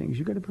about these things.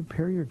 You've got to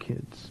prepare your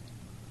kids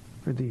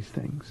for these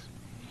things.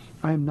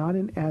 I am not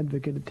an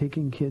advocate of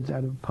taking kids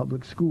out of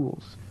public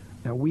schools.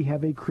 Now, we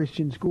have a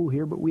Christian school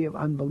here, but we have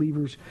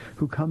unbelievers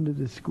who come to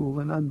this school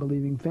and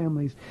unbelieving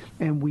families,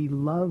 and we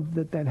love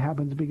that that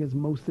happens because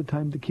most of the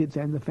time the kids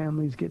and the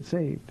families get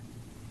saved.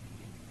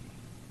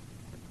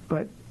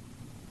 But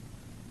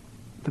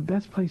the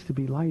best place to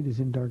be light is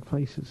in dark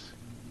places.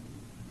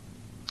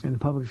 And the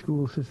public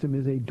school system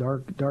is a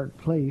dark, dark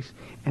place.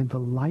 And the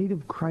light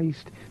of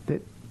Christ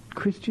that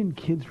Christian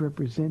kids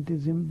represent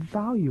is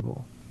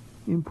invaluable,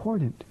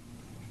 important.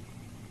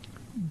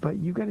 But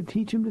you got to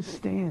teach them to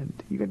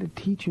stand. You got to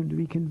teach them to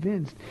be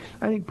convinced.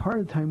 I think part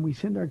of the time we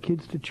send our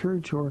kids to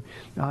church, or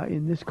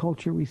in this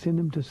culture we send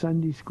them to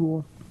Sunday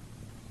school.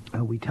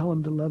 We tell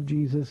them to love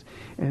Jesus,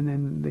 and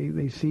then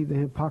they see the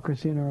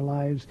hypocrisy in our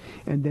lives,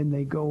 and then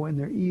they go and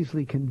they're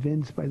easily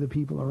convinced by the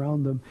people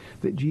around them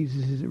that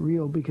Jesus isn't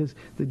real, because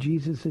the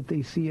Jesus that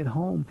they see at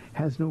home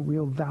has no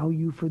real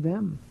value for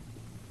them.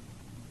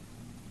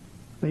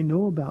 They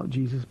know about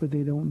Jesus, but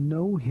they don't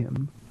know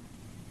him.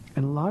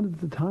 And a lot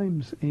of the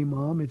times,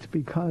 Mom, it's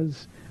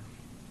because,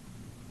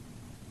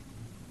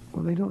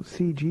 well, they don't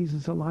see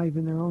Jesus alive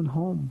in their own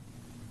home.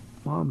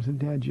 Moms and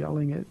dads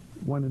yelling at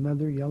one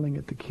another, yelling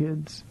at the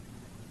kids.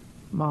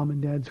 Mom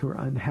and dads who are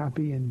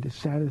unhappy and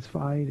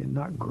dissatisfied and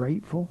not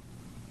grateful.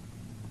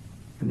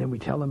 And then we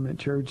tell them at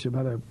church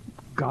about a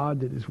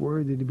God that is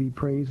worthy to be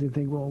praised. They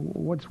think, well,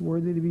 what's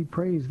worthy to be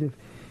praised if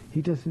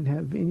he doesn't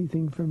have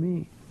anything for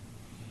me?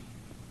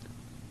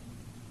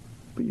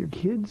 But your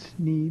kids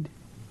need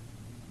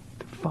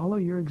to follow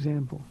your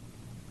example.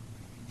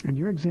 And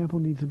your example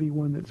needs to be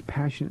one that's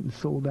passionate and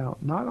sold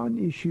out. Not on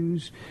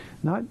issues,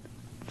 not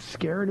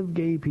scared of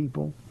gay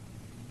people,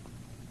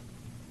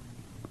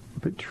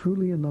 but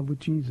truly in love with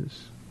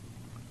Jesus.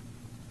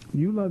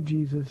 You love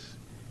Jesus,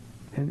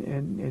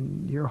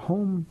 and your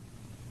home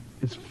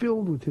is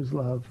filled with his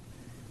love.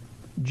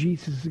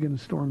 Jesus is going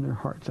to storm their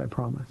hearts, I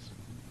promise.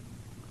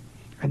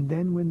 And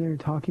then when they're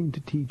talking to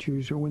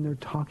teachers, or when they're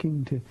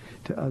talking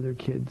to other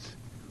kids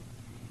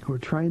who are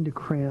trying to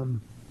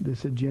cram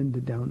this agenda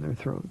down their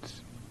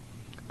throats,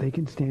 they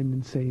can stand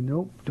and say,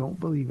 nope, don't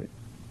believe it.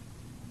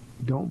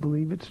 Don't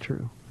believe it's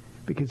true.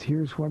 Because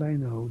here's what I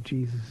know,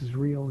 Jesus is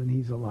real and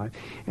he's alive.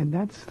 And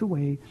that's the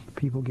way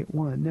people get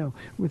won. Now,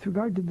 with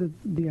regard to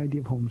the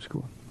idea of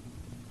homeschool,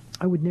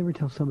 I would never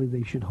tell somebody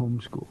they should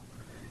homeschool.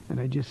 And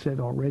I just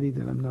said already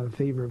that I'm not in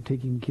favor of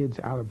taking kids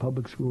out of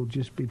public school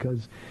just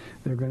because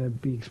they're going to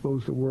be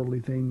exposed to worldly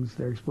things.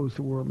 They're exposed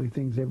to worldly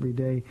things every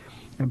day.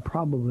 And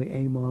probably,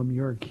 Mom,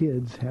 your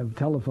kids have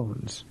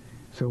telephones.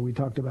 So we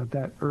talked about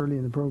that early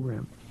in the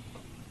program.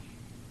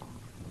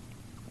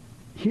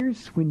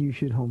 Here's when you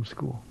should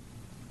homeschool.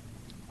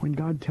 When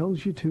God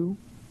tells you to,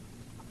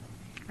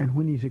 and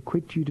when he's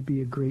equipped you to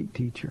be a great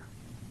teacher.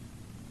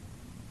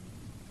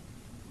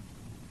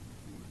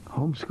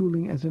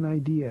 Homeschooling as an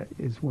idea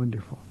is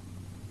wonderful.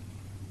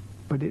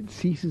 But it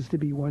ceases to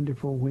be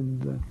wonderful when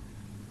the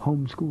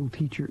homeschool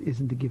teacher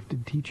isn't a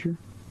gifted teacher,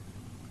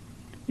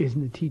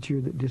 isn't a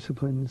teacher that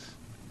disciplines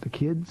the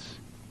kids.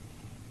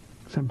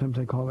 Sometimes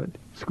I call it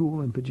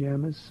school in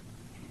pajamas.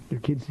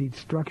 Your kids need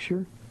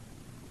structure.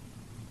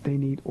 They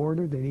need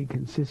order. They need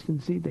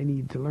consistency. They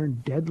need to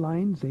learn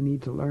deadlines. They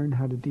need to learn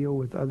how to deal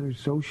with others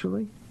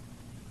socially.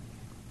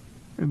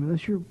 And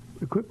unless you're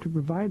equipped to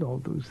provide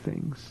all those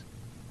things,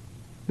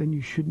 then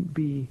you shouldn't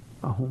be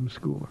a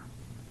homeschooler.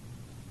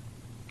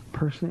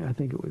 Personally, I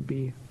think it would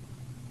be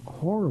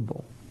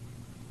horrible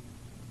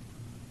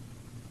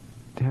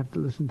to have to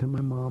listen to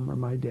my mom or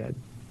my dad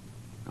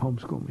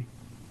homeschool me.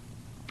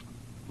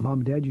 Mom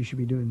and Dad, you should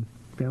be doing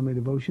family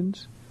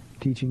devotions,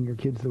 teaching your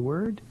kids the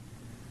Word,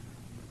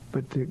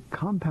 but to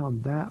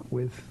compound that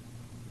with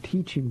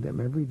teaching them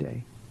every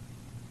day,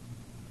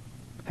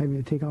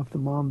 having to take off the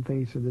mom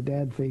face or the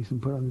dad face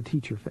and put on the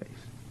teacher face,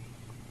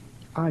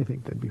 I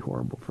think that'd be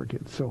horrible for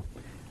kids. So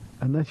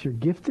unless you're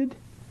gifted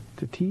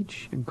to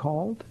teach and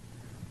called,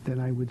 then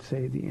I would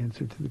say the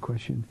answer to the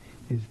question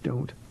is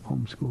don't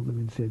homeschool them.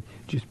 Instead,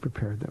 just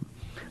prepare them.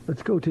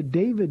 Let's go to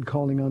David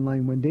calling on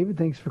line 1. David,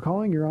 thanks for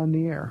calling. You're on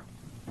the air.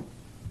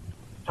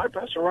 Hi,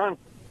 Pastor Ron.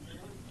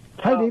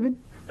 Hi, David.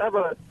 I have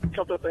a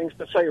couple of things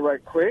to say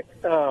right quick.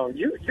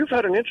 You've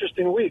had an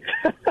interesting week.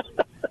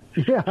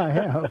 Yeah, I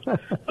have.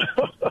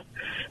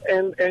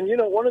 And you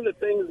know, one of the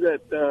things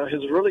that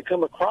has really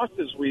come across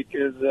this week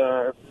is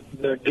the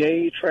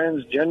gay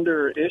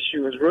transgender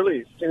issue has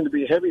really seemed to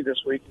be heavy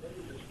this week.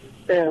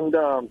 And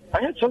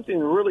I had something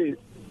really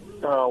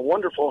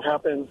wonderful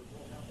happen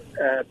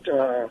at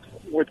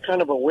with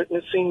kind of a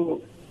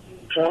witnessing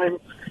time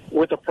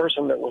with a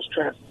person that was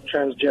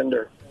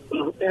transgender.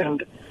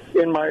 And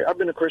I've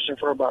been a Christian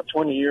for about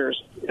 20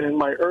 years. And in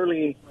my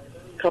early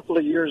couple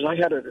of years, I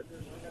had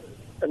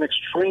an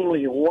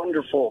extremely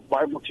wonderful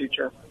Bible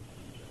teacher.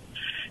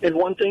 And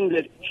one thing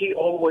that he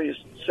always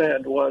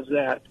said was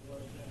that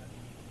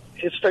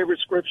his favorite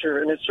scripture,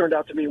 and it's turned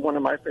out to be one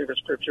of my favorite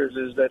scriptures,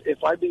 is that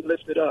if I be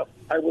lifted up,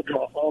 I will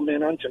draw all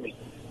men unto me.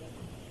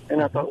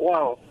 And I thought,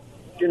 wow,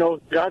 you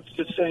know, God's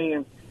just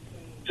saying,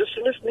 just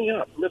lift me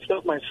up, lift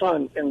up my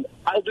son, and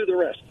I'll do the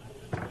rest.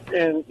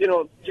 And, you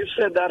know, you've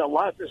said that a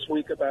lot this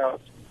week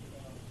about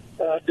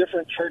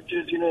different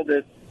churches, you know,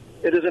 that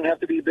it doesn't have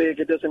to be big,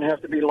 it doesn't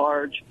have to be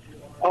large.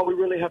 All we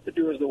really have to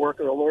do is the work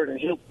of the Lord, and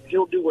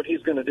he'll do what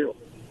he's going to do.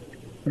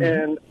 Mm-hmm.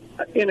 And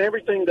in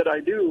everything that I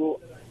do,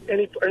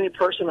 any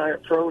person I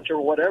approach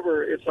or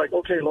whatever, it's like,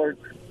 okay, Lord,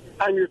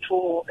 I'm your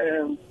tool,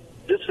 and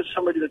this is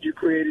somebody that you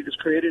created, is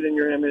created in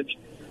your image,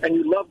 and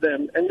you love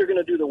them, and you're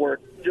going to do the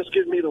work. Just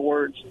give me the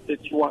words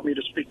that you want me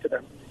to speak to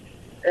them.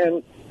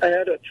 And I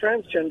had a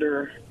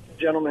transgender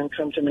gentleman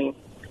come to me,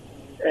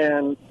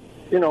 and,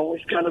 you know,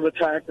 he kind of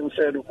attacked and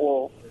said,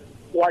 well,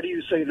 why do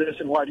you say this,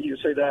 and why do you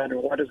say that,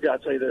 and why does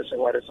God say this, and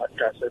why does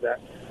God say that?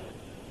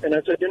 And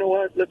I said, you know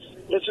what,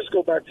 let's just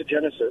go back to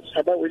Genesis.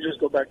 How about we just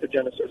go back to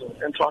Genesis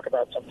and talk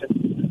about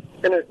something?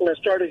 And I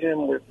started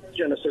him with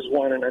Genesis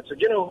 1, and I said,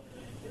 you know,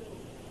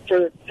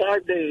 for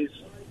 5 days,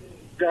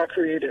 God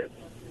created.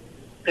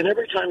 And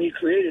every time he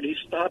created, he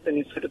stopped and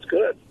he said, it's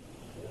good.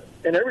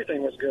 And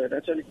everything was good.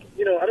 I said,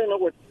 you know, I don't know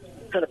what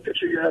kind of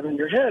picture you have in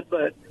your head,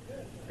 but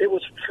it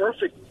was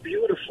perfect,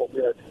 beautiful,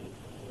 good.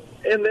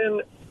 And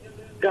then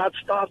God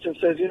stops and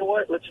says, you know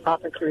what, let's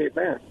stop and create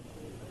man.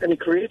 And he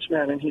creates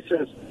man, and he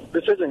says,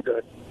 this isn't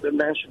good, that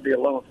man should be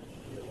alone.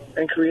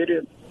 And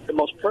created the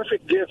most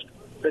perfect gift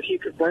that he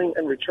could bring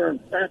and return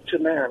back to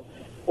man,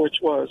 which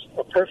was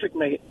a perfect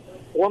mate,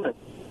 woman.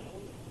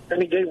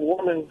 And he gave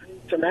woman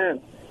to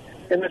man.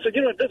 And I said,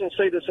 you know, it doesn't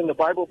say this in the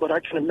Bible, but I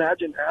can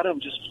imagine Adam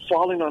just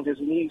falling on his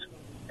knees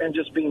and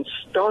just being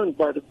stunned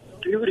by the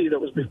beauty that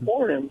was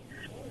before him,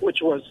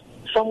 which was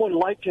someone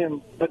like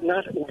him, but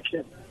not like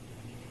him.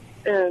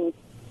 And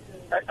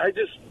I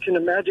just can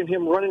imagine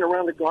him running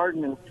around the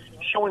garden and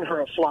showing her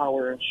a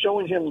flower, and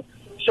showing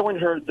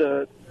her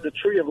the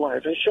tree of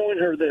life, and showing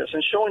her this,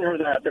 and showing her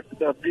that,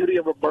 the beauty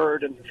of a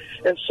bird,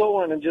 and so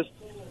on, and just,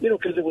 you know,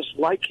 because it was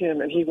like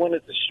him, and he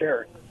wanted to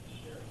share.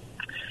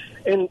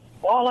 And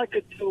all I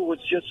could do was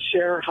just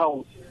share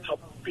how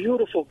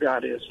beautiful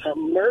God is, how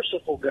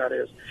merciful God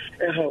is,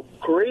 and how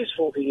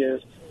graceful he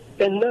is,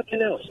 and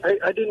nothing else.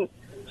 I didn't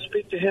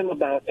speak to him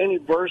about any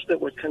verse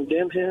that would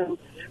condemn him.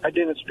 I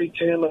didn't speak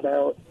to him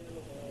about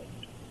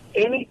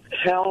any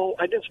hell.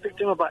 I didn't speak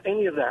to him about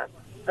any of that.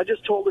 I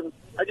just told him,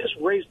 I just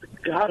raised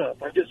God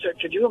up. I just said,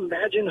 could you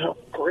imagine how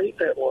great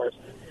that was?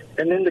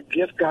 And then the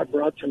gift God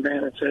brought to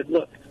man and said,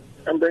 look,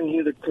 I'm bringing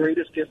you the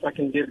greatest gift I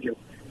can give you,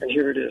 and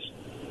here it is.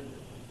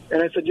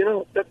 And I said, you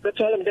know,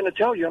 that's all I'm going to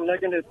tell you. I'm not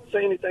going to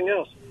say anything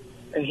else.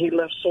 And he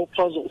left so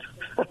puzzled.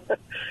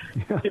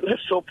 He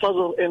left so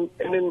puzzled. And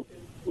in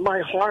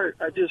my heart,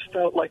 I just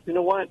felt like, you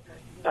know what?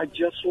 I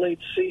just laid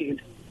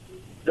seed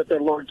that the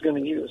Lord's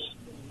going to use.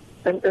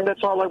 And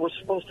that's all I was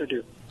supposed to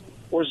do,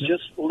 was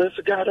just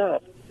lift God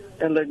up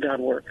and let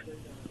God work.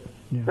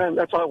 Yeah. And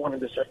that's all I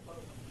wanted to say.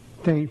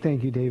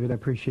 Thank you, David. I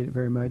appreciate it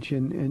very much.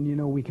 And you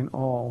know, we can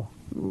all,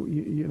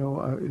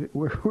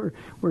 we're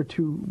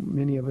too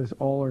many of us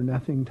all or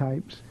nothing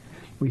types.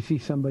 We see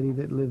somebody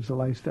that lives a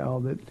lifestyle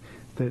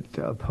that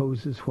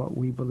opposes what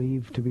we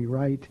believe to be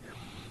right,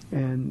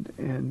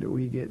 and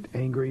we get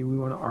angry. We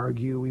want to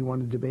argue. We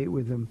want to debate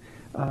with them.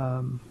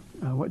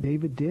 What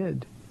David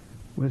did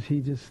was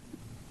he just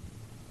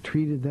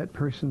treated that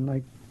person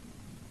like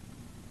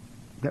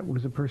that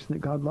was a person that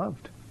God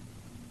loved.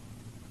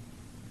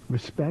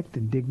 Respect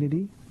and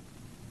dignity.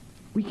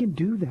 We can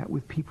do that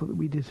with people that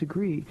we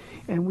disagree.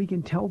 And we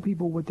can tell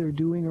people what they're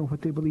doing or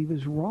what they believe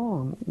is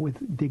wrong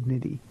with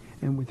dignity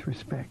and with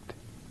respect.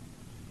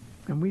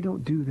 And we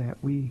don't do that.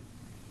 We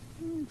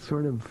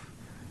sort of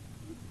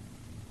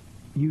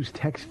use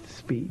text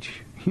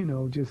speech,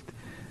 just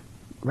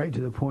right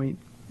to the point,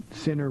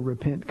 sinner,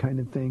 repent kind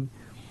of thing.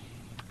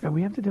 And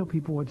we have to tell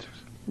people what's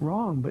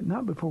wrong, but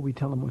not before we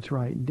tell them what's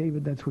right. And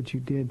David, that's what you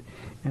did,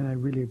 and I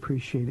really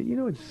appreciate it.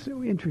 It's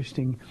so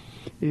interesting.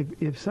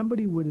 If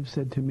somebody would have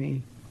said to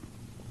me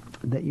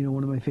that,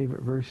 one of my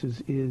favorite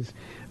verses is,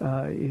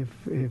 if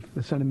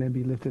the Son of Man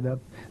be lifted up,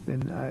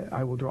 then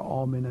I will draw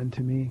all men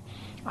unto me.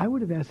 I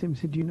would have asked him,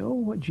 said, do you know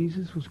what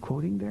Jesus was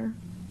quoting there?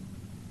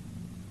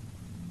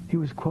 He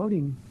was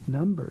quoting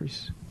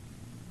Numbers,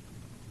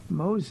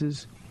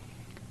 Moses,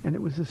 and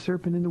it was the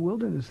serpent in the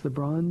wilderness, the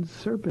bronze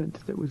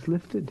serpent that was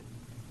lifted.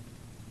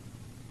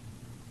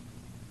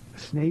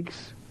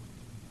 Snakes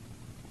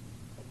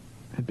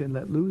had been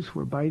let loose,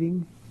 were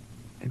biting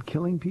and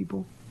killing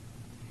people.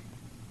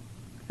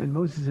 And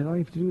Moses said, all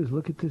you have to do is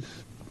look at this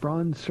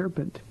bronze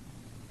serpent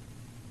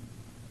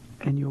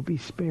and you'll be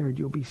spared,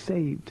 you'll be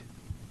saved.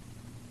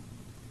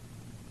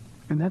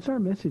 And that's our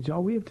message.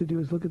 All we have to do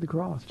is look at the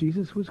cross.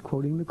 Jesus was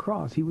quoting the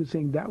cross. He was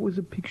saying that was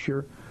a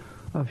picture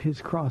of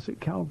his cross at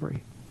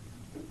Calvary.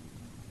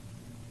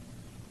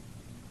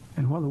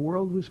 And while the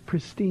world was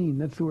pristine,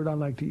 that's the word I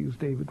like to use,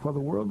 David, while the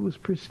world was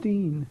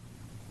pristine,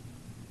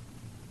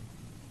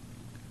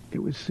 it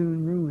was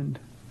soon ruined.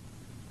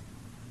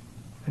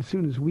 As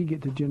soon as we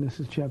get to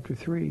Genesis chapter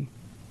 3,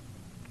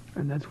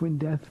 and that's when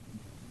death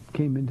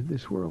came into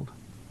this world.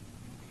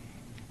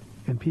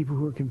 And people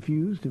who are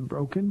confused and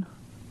broken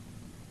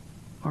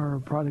are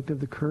a product of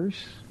the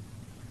curse.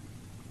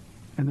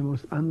 And the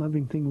most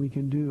unloving thing we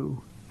can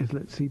do is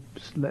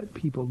let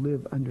people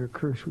live under a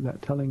curse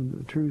without telling them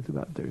the truth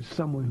about there's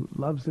someone who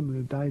loves them and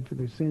who died for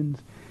their sins.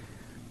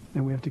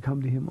 And we have to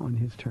come to him on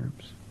his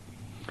terms.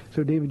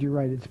 So, David, you're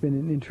right. It's been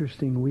an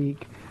interesting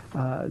week.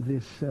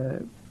 This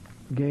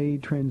gay,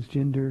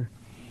 transgender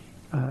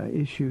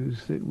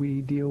issues that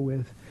we deal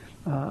with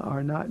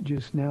are not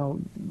just now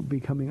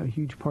becoming a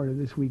huge part of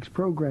this week's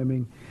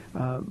programming,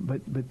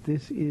 but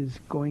this is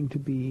going to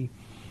be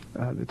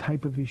the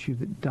type of issue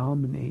that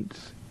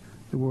dominates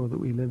the world that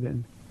we live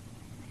in.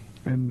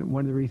 And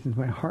one of the reasons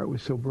my heart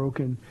was so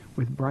broken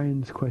with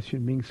Brian's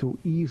question, being so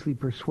easily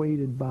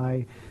persuaded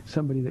by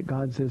somebody that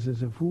God says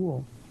is a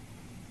fool,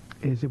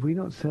 is if we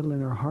don't settle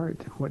in our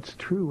heart what's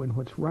true and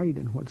what's right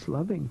and what's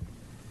loving,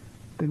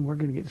 then we're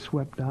going to get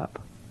swept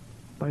up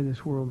by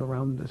this world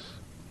around us.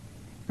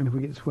 And if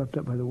we get swept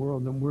up by the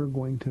world, then we're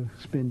going to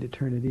spend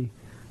eternity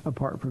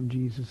apart from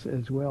Jesus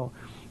as well.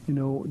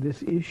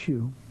 This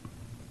issue,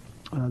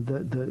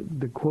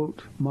 the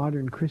quote,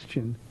 modern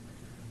Christian,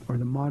 or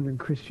the modern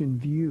Christian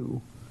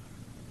view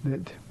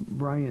that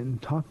Brian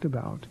talked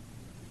about,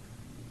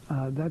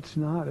 that's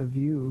not a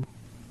view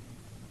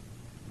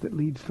that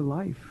leads to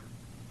life.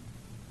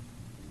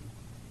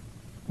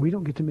 We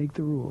don't get to make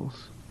the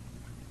rules.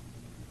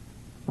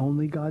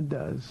 Only God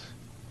does.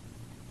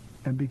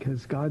 And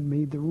because God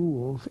made the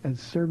rules as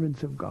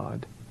servants of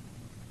God,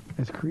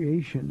 as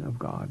creation of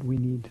God, we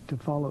need to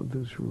follow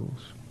those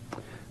rules.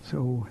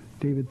 So,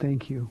 David,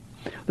 thank you.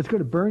 Let's go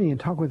to Bernie and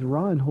talk with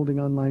Ron holding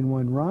on line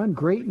 1. Ron,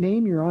 great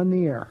name. You're on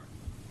the air.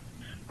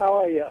 How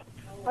are you?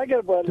 I got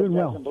a brother Doing who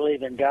well. doesn't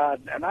believe in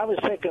God, and I was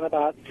thinking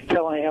about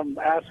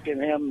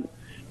asking him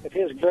if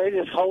his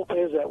greatest hope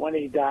is that when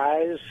he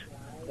dies,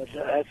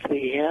 that's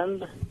the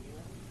end,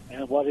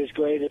 and what his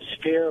greatest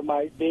fear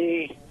might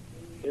be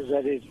is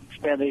that he'd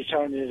spend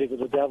eternity with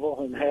the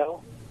devil in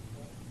hell.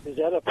 Is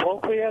that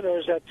appropriate, or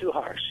is that too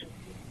harsh?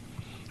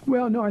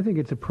 Well, no, I think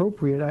it's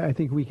appropriate. I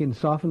think we can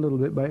soften a little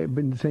bit by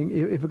saying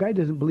if a guy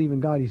doesn't believe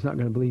in God, he's not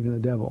going to believe in the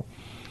devil.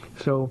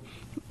 So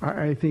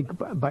I think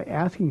by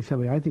asking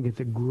somebody, I think it's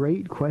a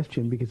great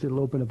question because it'll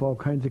open up all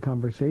kinds of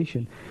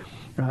conversation.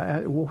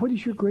 Well, what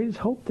is your greatest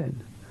hope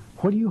then?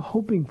 What are you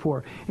hoping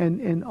for?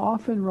 And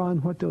often,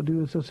 Ron, what they'll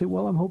do is they'll say,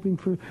 well, I'm hoping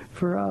for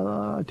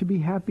to be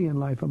happy in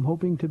life. I'm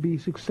hoping to be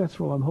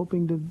successful. I'm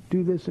hoping to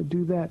do this and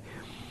do that.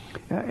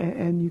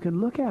 And you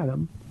can look at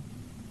them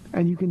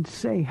and you can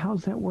say,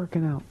 how's that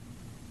working out?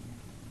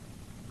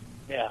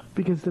 Yeah.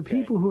 Because the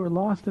people who are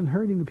lost and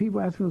hurting, the people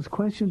asking those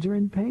questions are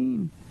in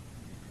pain.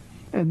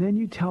 And then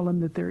you tell them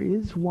that there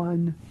is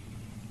one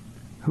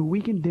who we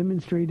can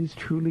demonstrate is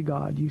truly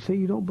God. You say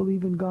you don't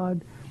believe in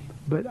God,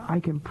 but I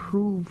can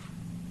prove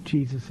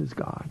Jesus is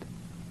God.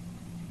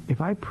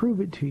 If I prove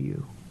it to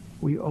you,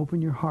 will you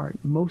open your heart?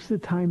 Most of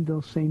the time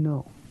they'll say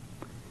no,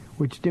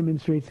 which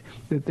demonstrates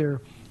that their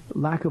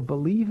lack of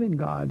belief in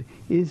God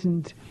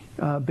isn't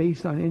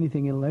based on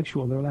anything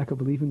intellectual. Their lack of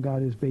belief in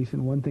God is based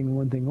on one thing and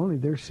one thing only.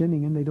 They're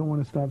sinning and they don't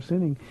want to stop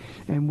sinning.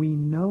 And we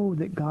know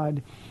that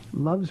God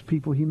loves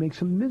people. He makes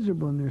them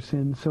miserable in their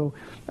sins. So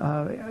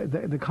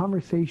the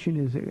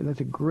conversation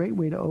that's a great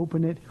way to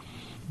open it.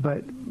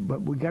 But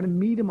we got to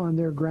meet them on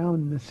their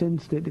ground in the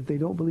sense that if they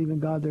don't believe in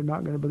God, they're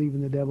not going to believe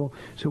in the devil.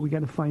 So we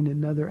got to find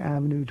another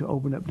avenue to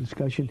open up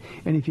discussion.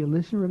 And if you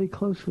listen really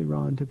closely,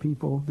 Ron, to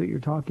people that you're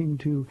talking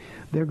to,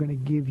 they're going to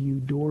give you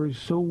doors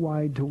so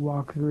wide to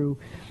walk through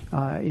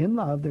in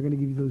love. They're going to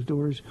give you those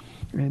doors,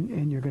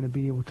 and you're going to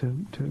be able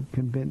to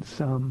convince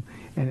some.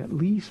 And at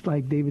least,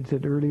 like David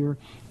said earlier,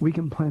 we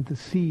can plant the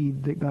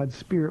seed that God's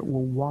Spirit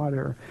will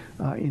water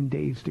in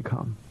days to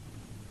come.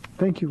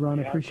 Thank you, Ron.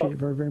 I appreciate it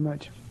very, very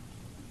much.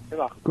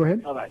 Go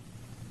ahead. Bye-bye.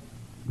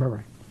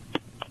 Bye-bye.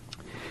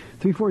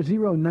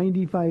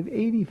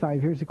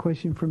 340-9585. Here's a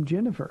question from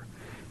Jennifer.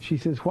 She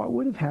says, what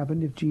would have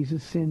happened if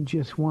Jesus sinned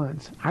just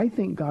once? I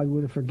think God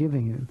would have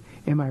forgiven him.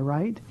 Am I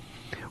right?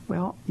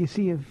 Well, you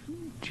see, if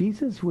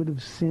Jesus would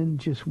have sinned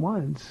just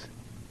once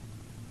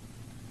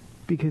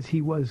because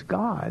he was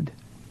God,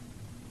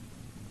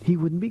 he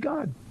wouldn't be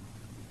God.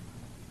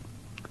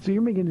 So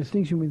you're making a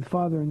distinction with the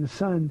Father and the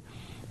Son.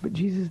 But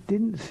Jesus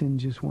didn't sin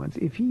just once.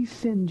 If he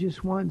sinned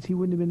just once, he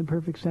wouldn't have been a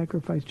perfect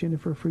sacrifice,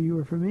 Jennifer, for you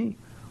or for me.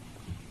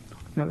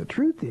 Now, the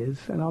truth is,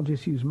 and I'll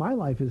just use my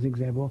life as an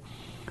example,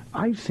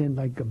 I've sinned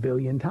like a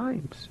billion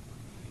times.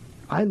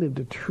 I lived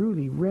a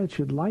truly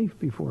wretched life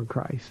before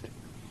Christ.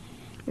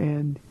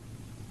 And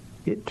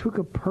it took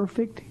a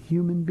perfect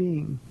human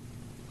being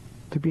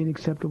to be an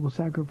acceptable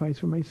sacrifice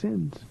for my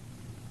sins.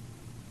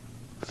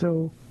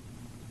 So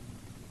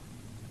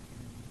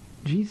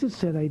Jesus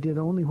said, I did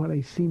only what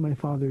I see my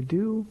Father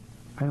do.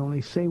 I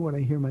only say what I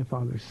hear my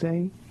Father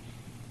say.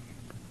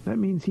 That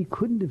means he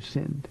couldn't have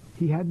sinned.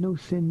 He had no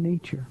sin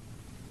nature.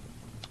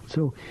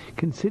 So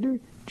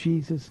consider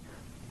Jesus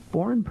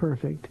born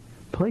perfect,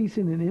 placed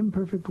in an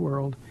imperfect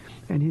world,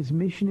 and his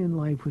mission in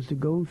life was to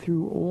go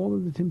through all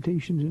of the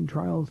temptations and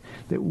trials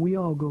that we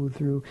all go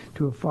through,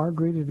 to a far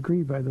greater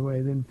degree, by the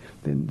way,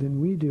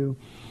 than we do.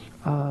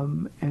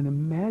 And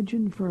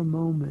imagine for a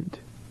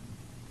moment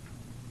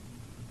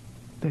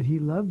that he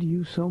loved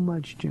you so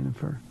much,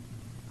 Jennifer,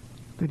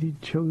 that he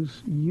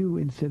chose you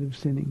instead of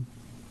sinning.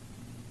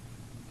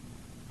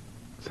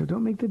 So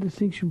don't make the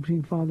distinction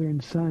between Father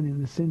and Son in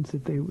the sense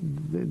that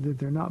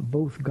they're not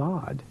both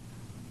God.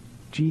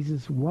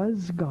 Jesus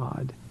was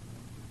God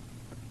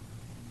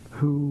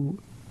who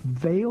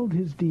veiled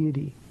his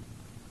deity.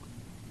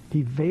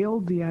 He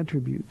veiled the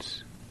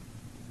attributes.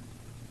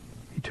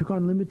 He took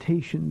on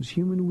limitations,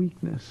 human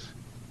weakness,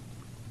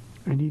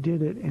 and he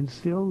did it and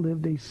still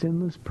lived a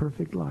sinless,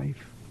 perfect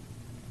life.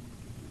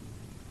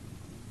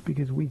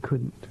 Because we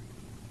couldn't.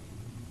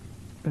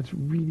 That's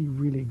really,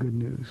 really good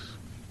news.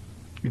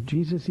 If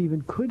Jesus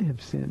even could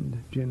have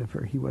sinned,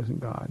 Jennifer, he wasn't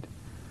God.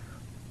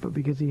 But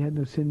because he had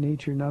no sin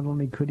nature, not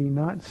only could he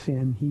not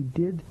sin, he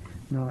did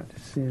not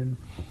sin,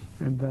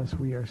 and thus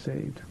we are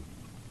saved.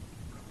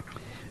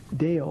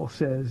 Dale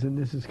says, and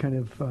this is kind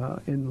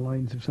of in the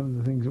lines of some of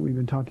the things that we've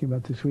been talking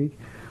about this week,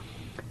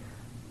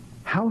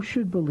 how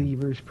should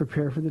believers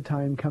prepare for the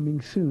time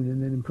coming soon?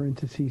 And then in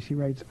parentheses he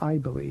writes, I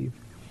believe,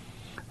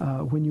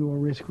 when you will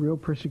risk real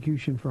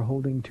persecution for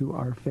holding to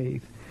our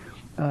faith.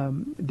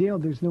 Dale,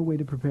 there's no way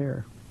to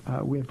prepare.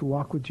 We have to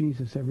walk with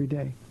Jesus every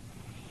day.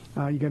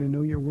 You got to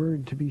know your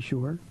word to be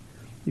sure.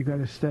 You got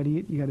to study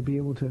it. You got to be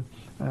able to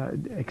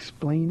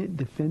explain it,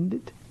 defend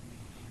it,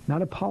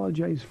 not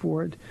apologize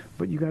for it,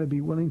 but you got to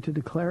be willing to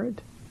declare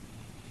it.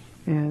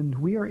 And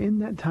we are in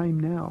that time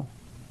now.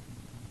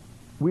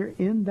 We're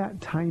in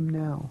that time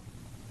now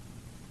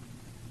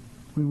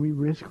when we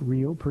risk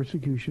real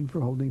persecution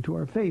for holding to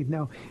our faith.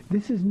 Now,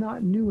 this is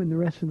not new in the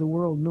rest of the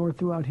world nor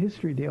throughout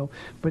history, Dale,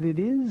 but it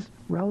is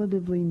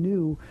relatively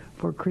new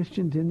for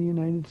Christians in the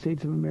United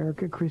States of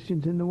America,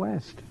 Christians in the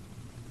West.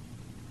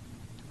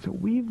 So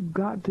we've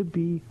got to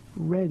be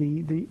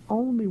ready. The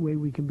only way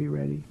we can be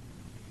ready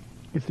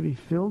is to be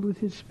filled with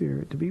his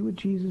Spirit, to be with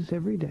Jesus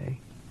every day,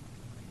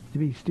 to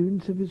be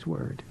students of his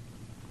word,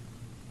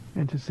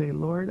 and to say,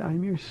 Lord,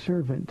 I'm your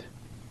servant.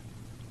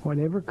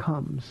 Whatever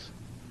comes,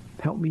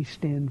 help me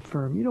stand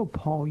firm. You know,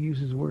 Paul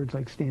uses words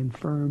like stand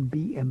firm,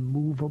 be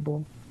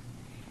immovable.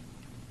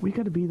 We've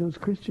got to be those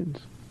Christians.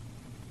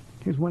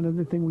 Here's one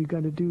other thing we've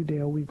got to do,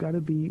 Dale. We've got to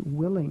be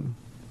willing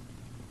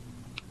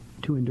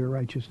to endure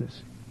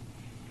righteousness.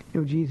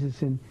 You know,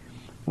 Jesus, in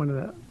one of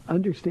the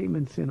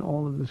understatements in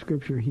all of the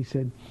Scripture, he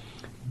said,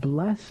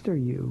 blessed are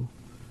you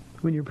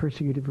when you're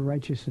persecuted for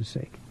righteousness'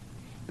 sake.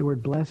 The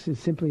word blessed is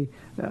simply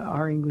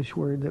our English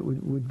word that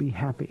would be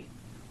happy.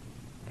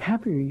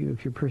 Happy are you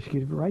if you're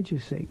persecuted for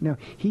righteousness' sake. Now,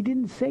 he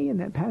didn't say in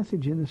that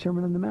passage in the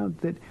Sermon on the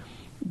Mount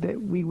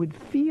that we would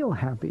feel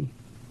happy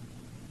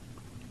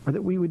or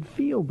that we would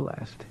feel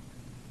blessed.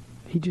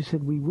 He just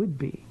said we would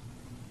be.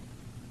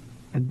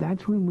 And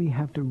that's when we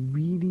have to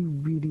really,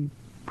 really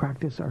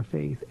practice our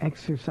faith,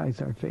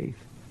 exercise our faith.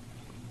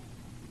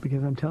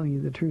 Because I'm telling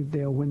you the truth,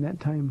 Dale, when that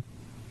time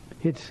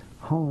hits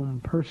home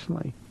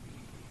personally,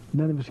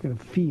 none of us are going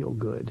to feel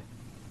good.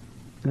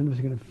 None of us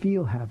are going to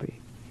feel happy.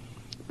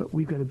 But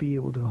we've got to be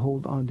able to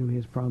hold on to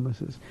his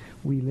promises.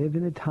 We live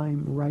in a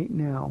time right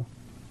now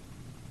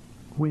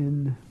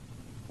when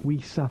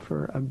we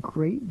suffer a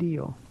great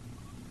deal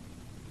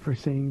for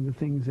saying the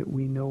things that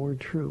we know are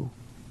true.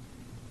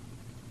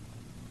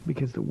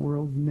 because the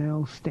world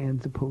now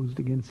stands opposed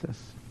against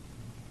us.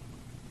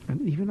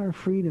 And even our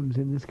freedoms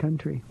in this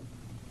country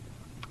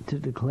to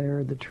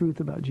declare the truth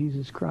about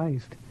Jesus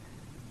Christ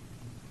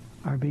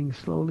are being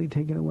slowly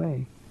taken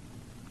away.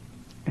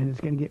 And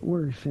it's going to get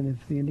worse, and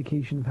it's the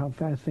indication of how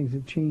fast things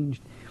have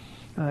changed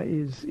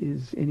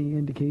is any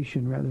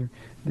indication, rather,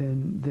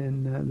 than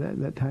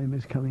that time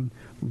is coming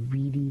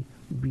really,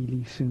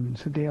 really soon.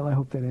 So, Dale, I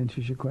hope that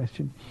answers your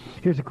question.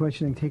 Here's a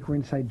question I take. We're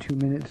inside 2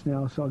 minutes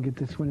now, so I'll get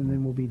this one, and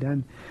then we'll be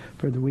done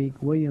for the week.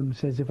 William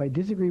says, if I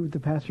disagree with the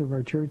pastor of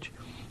our church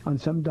on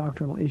some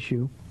doctrinal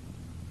issue,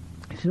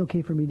 is it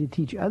okay for me to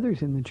teach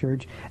others in the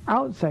church,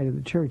 outside of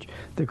the church,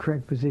 the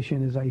correct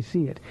position as I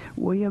see it?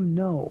 William,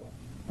 no.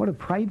 What a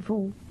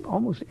prideful,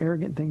 almost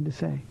arrogant thing to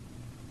say.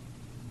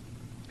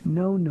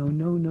 No.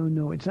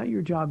 It's not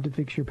your job to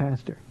fix your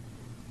pastor.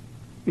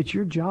 It's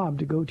your job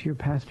to go to your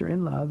pastor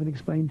in love and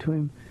explain to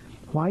him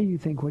why you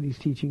think what he's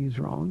teaching is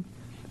wrong,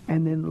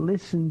 and then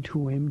listen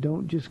to him.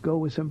 Don't just go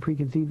with some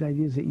preconceived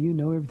ideas that you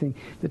know everything.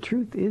 The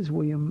truth is,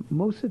 William,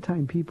 most of the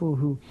time people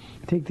who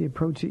take the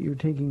approach that you're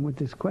taking with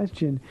this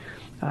question,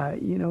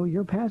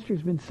 your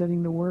pastor's been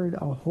studying the Word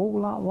a whole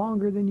lot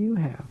longer than you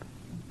have.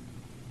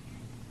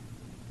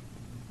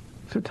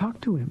 So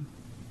talk to him.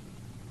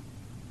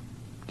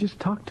 Just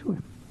talk to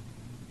him.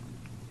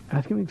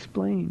 Ask him to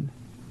explain.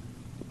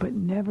 But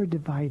never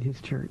divide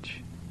his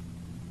church.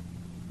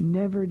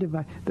 Never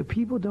divide. The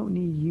people don't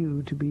need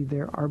you to be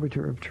their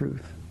arbiter of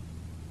truth.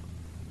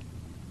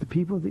 The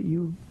people that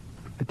you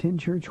attend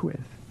church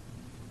with,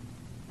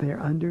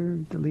 they're under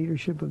the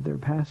leadership of their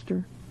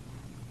pastor.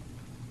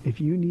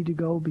 If you need to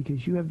go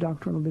because you have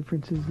doctrinal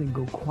differences, then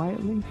go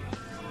quietly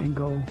and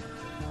go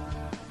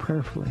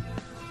prayerfully.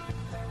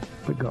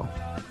 But go.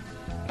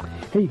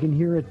 Hey, you can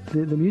hear it,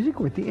 the music.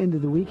 We're at the end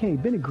of the week. Hey,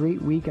 it's been a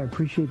great week. I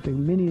appreciate the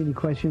many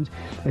questions.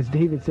 As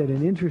David said,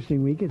 an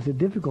interesting week. It's a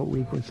difficult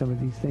week with some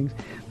of these things,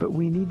 but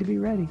we need to be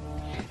ready.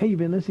 Hey, you've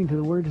been listening to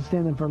the Word to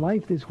Stand Up for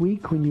Life this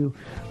week. When you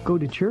go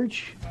to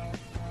church,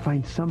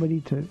 find somebody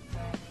to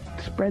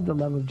spread the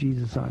love of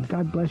Jesus on.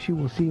 God bless you.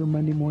 We'll see you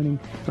Monday morning,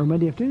 or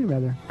Monday afternoon,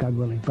 rather, God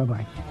willing.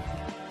 Bye-bye.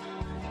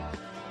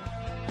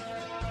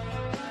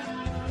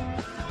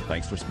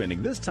 Thanks for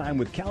spending this time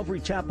with Calvary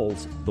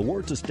Chapel's The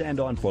Word to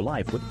Stand On for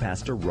Life with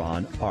Pastor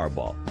Ron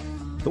Arbaugh.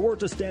 The Word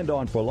to Stand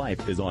On for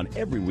Life is on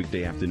every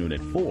weekday afternoon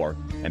at 4,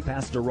 and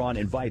Pastor Ron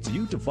invites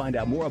you to find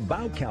out more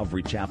about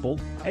Calvary Chapel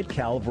at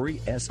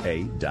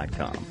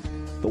calvarysa.com.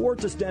 The Word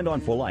to Stand On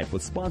for Life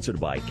was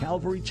sponsored by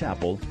Calvary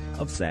Chapel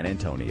of San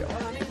Antonio.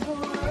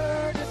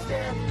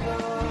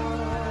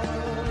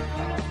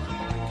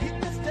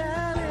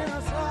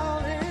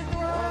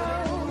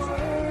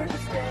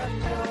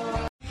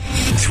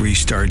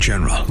 Three-star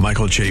General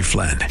Michael J.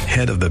 Flynn,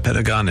 head of the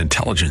Pentagon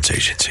Intelligence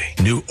Agency,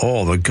 knew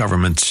all the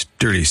government's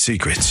dirty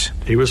secrets.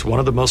 He was one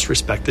of the most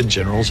respected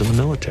generals in the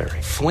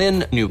military.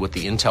 Flynn knew what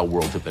the intel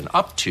world had been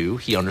up to.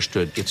 He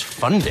understood its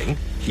funding.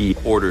 He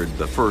ordered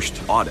the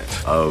first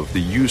audit of the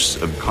use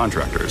of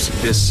contractors.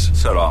 This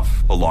set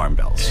off alarm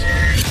bells.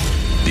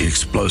 The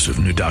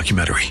explosive new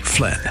documentary,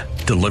 Flynn,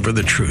 Deliver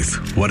the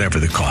Truth, Whatever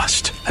the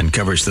Cost,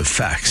 uncovers the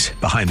facts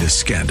behind this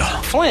scandal.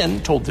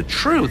 Flynn told the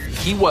truth.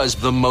 He was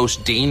the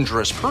most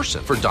dangerous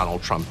person for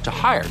Donald Trump to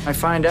hire. I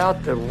find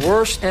out the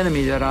worst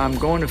enemy that I'm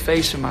going to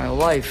face in my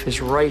life is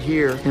right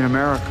here in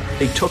America.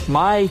 They took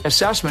my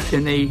assessment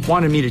and they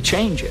wanted me to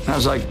change it. And I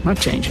was like, I'm not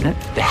changing it.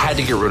 They had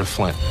to get rid of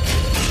Flynn.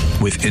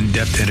 With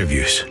in-depth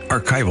interviews,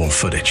 archival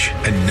footage,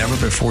 and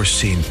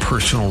never-before-seen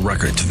personal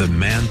records of the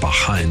man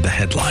behind the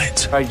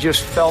headlines. I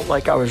just felt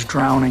like I was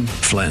drowning.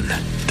 Flynn,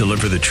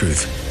 Deliver the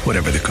Truth,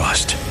 Whatever the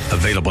Cost.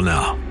 Available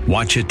now.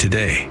 Watch it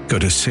today. Go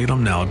to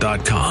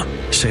salemnow.com.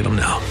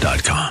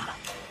 salemnow.com.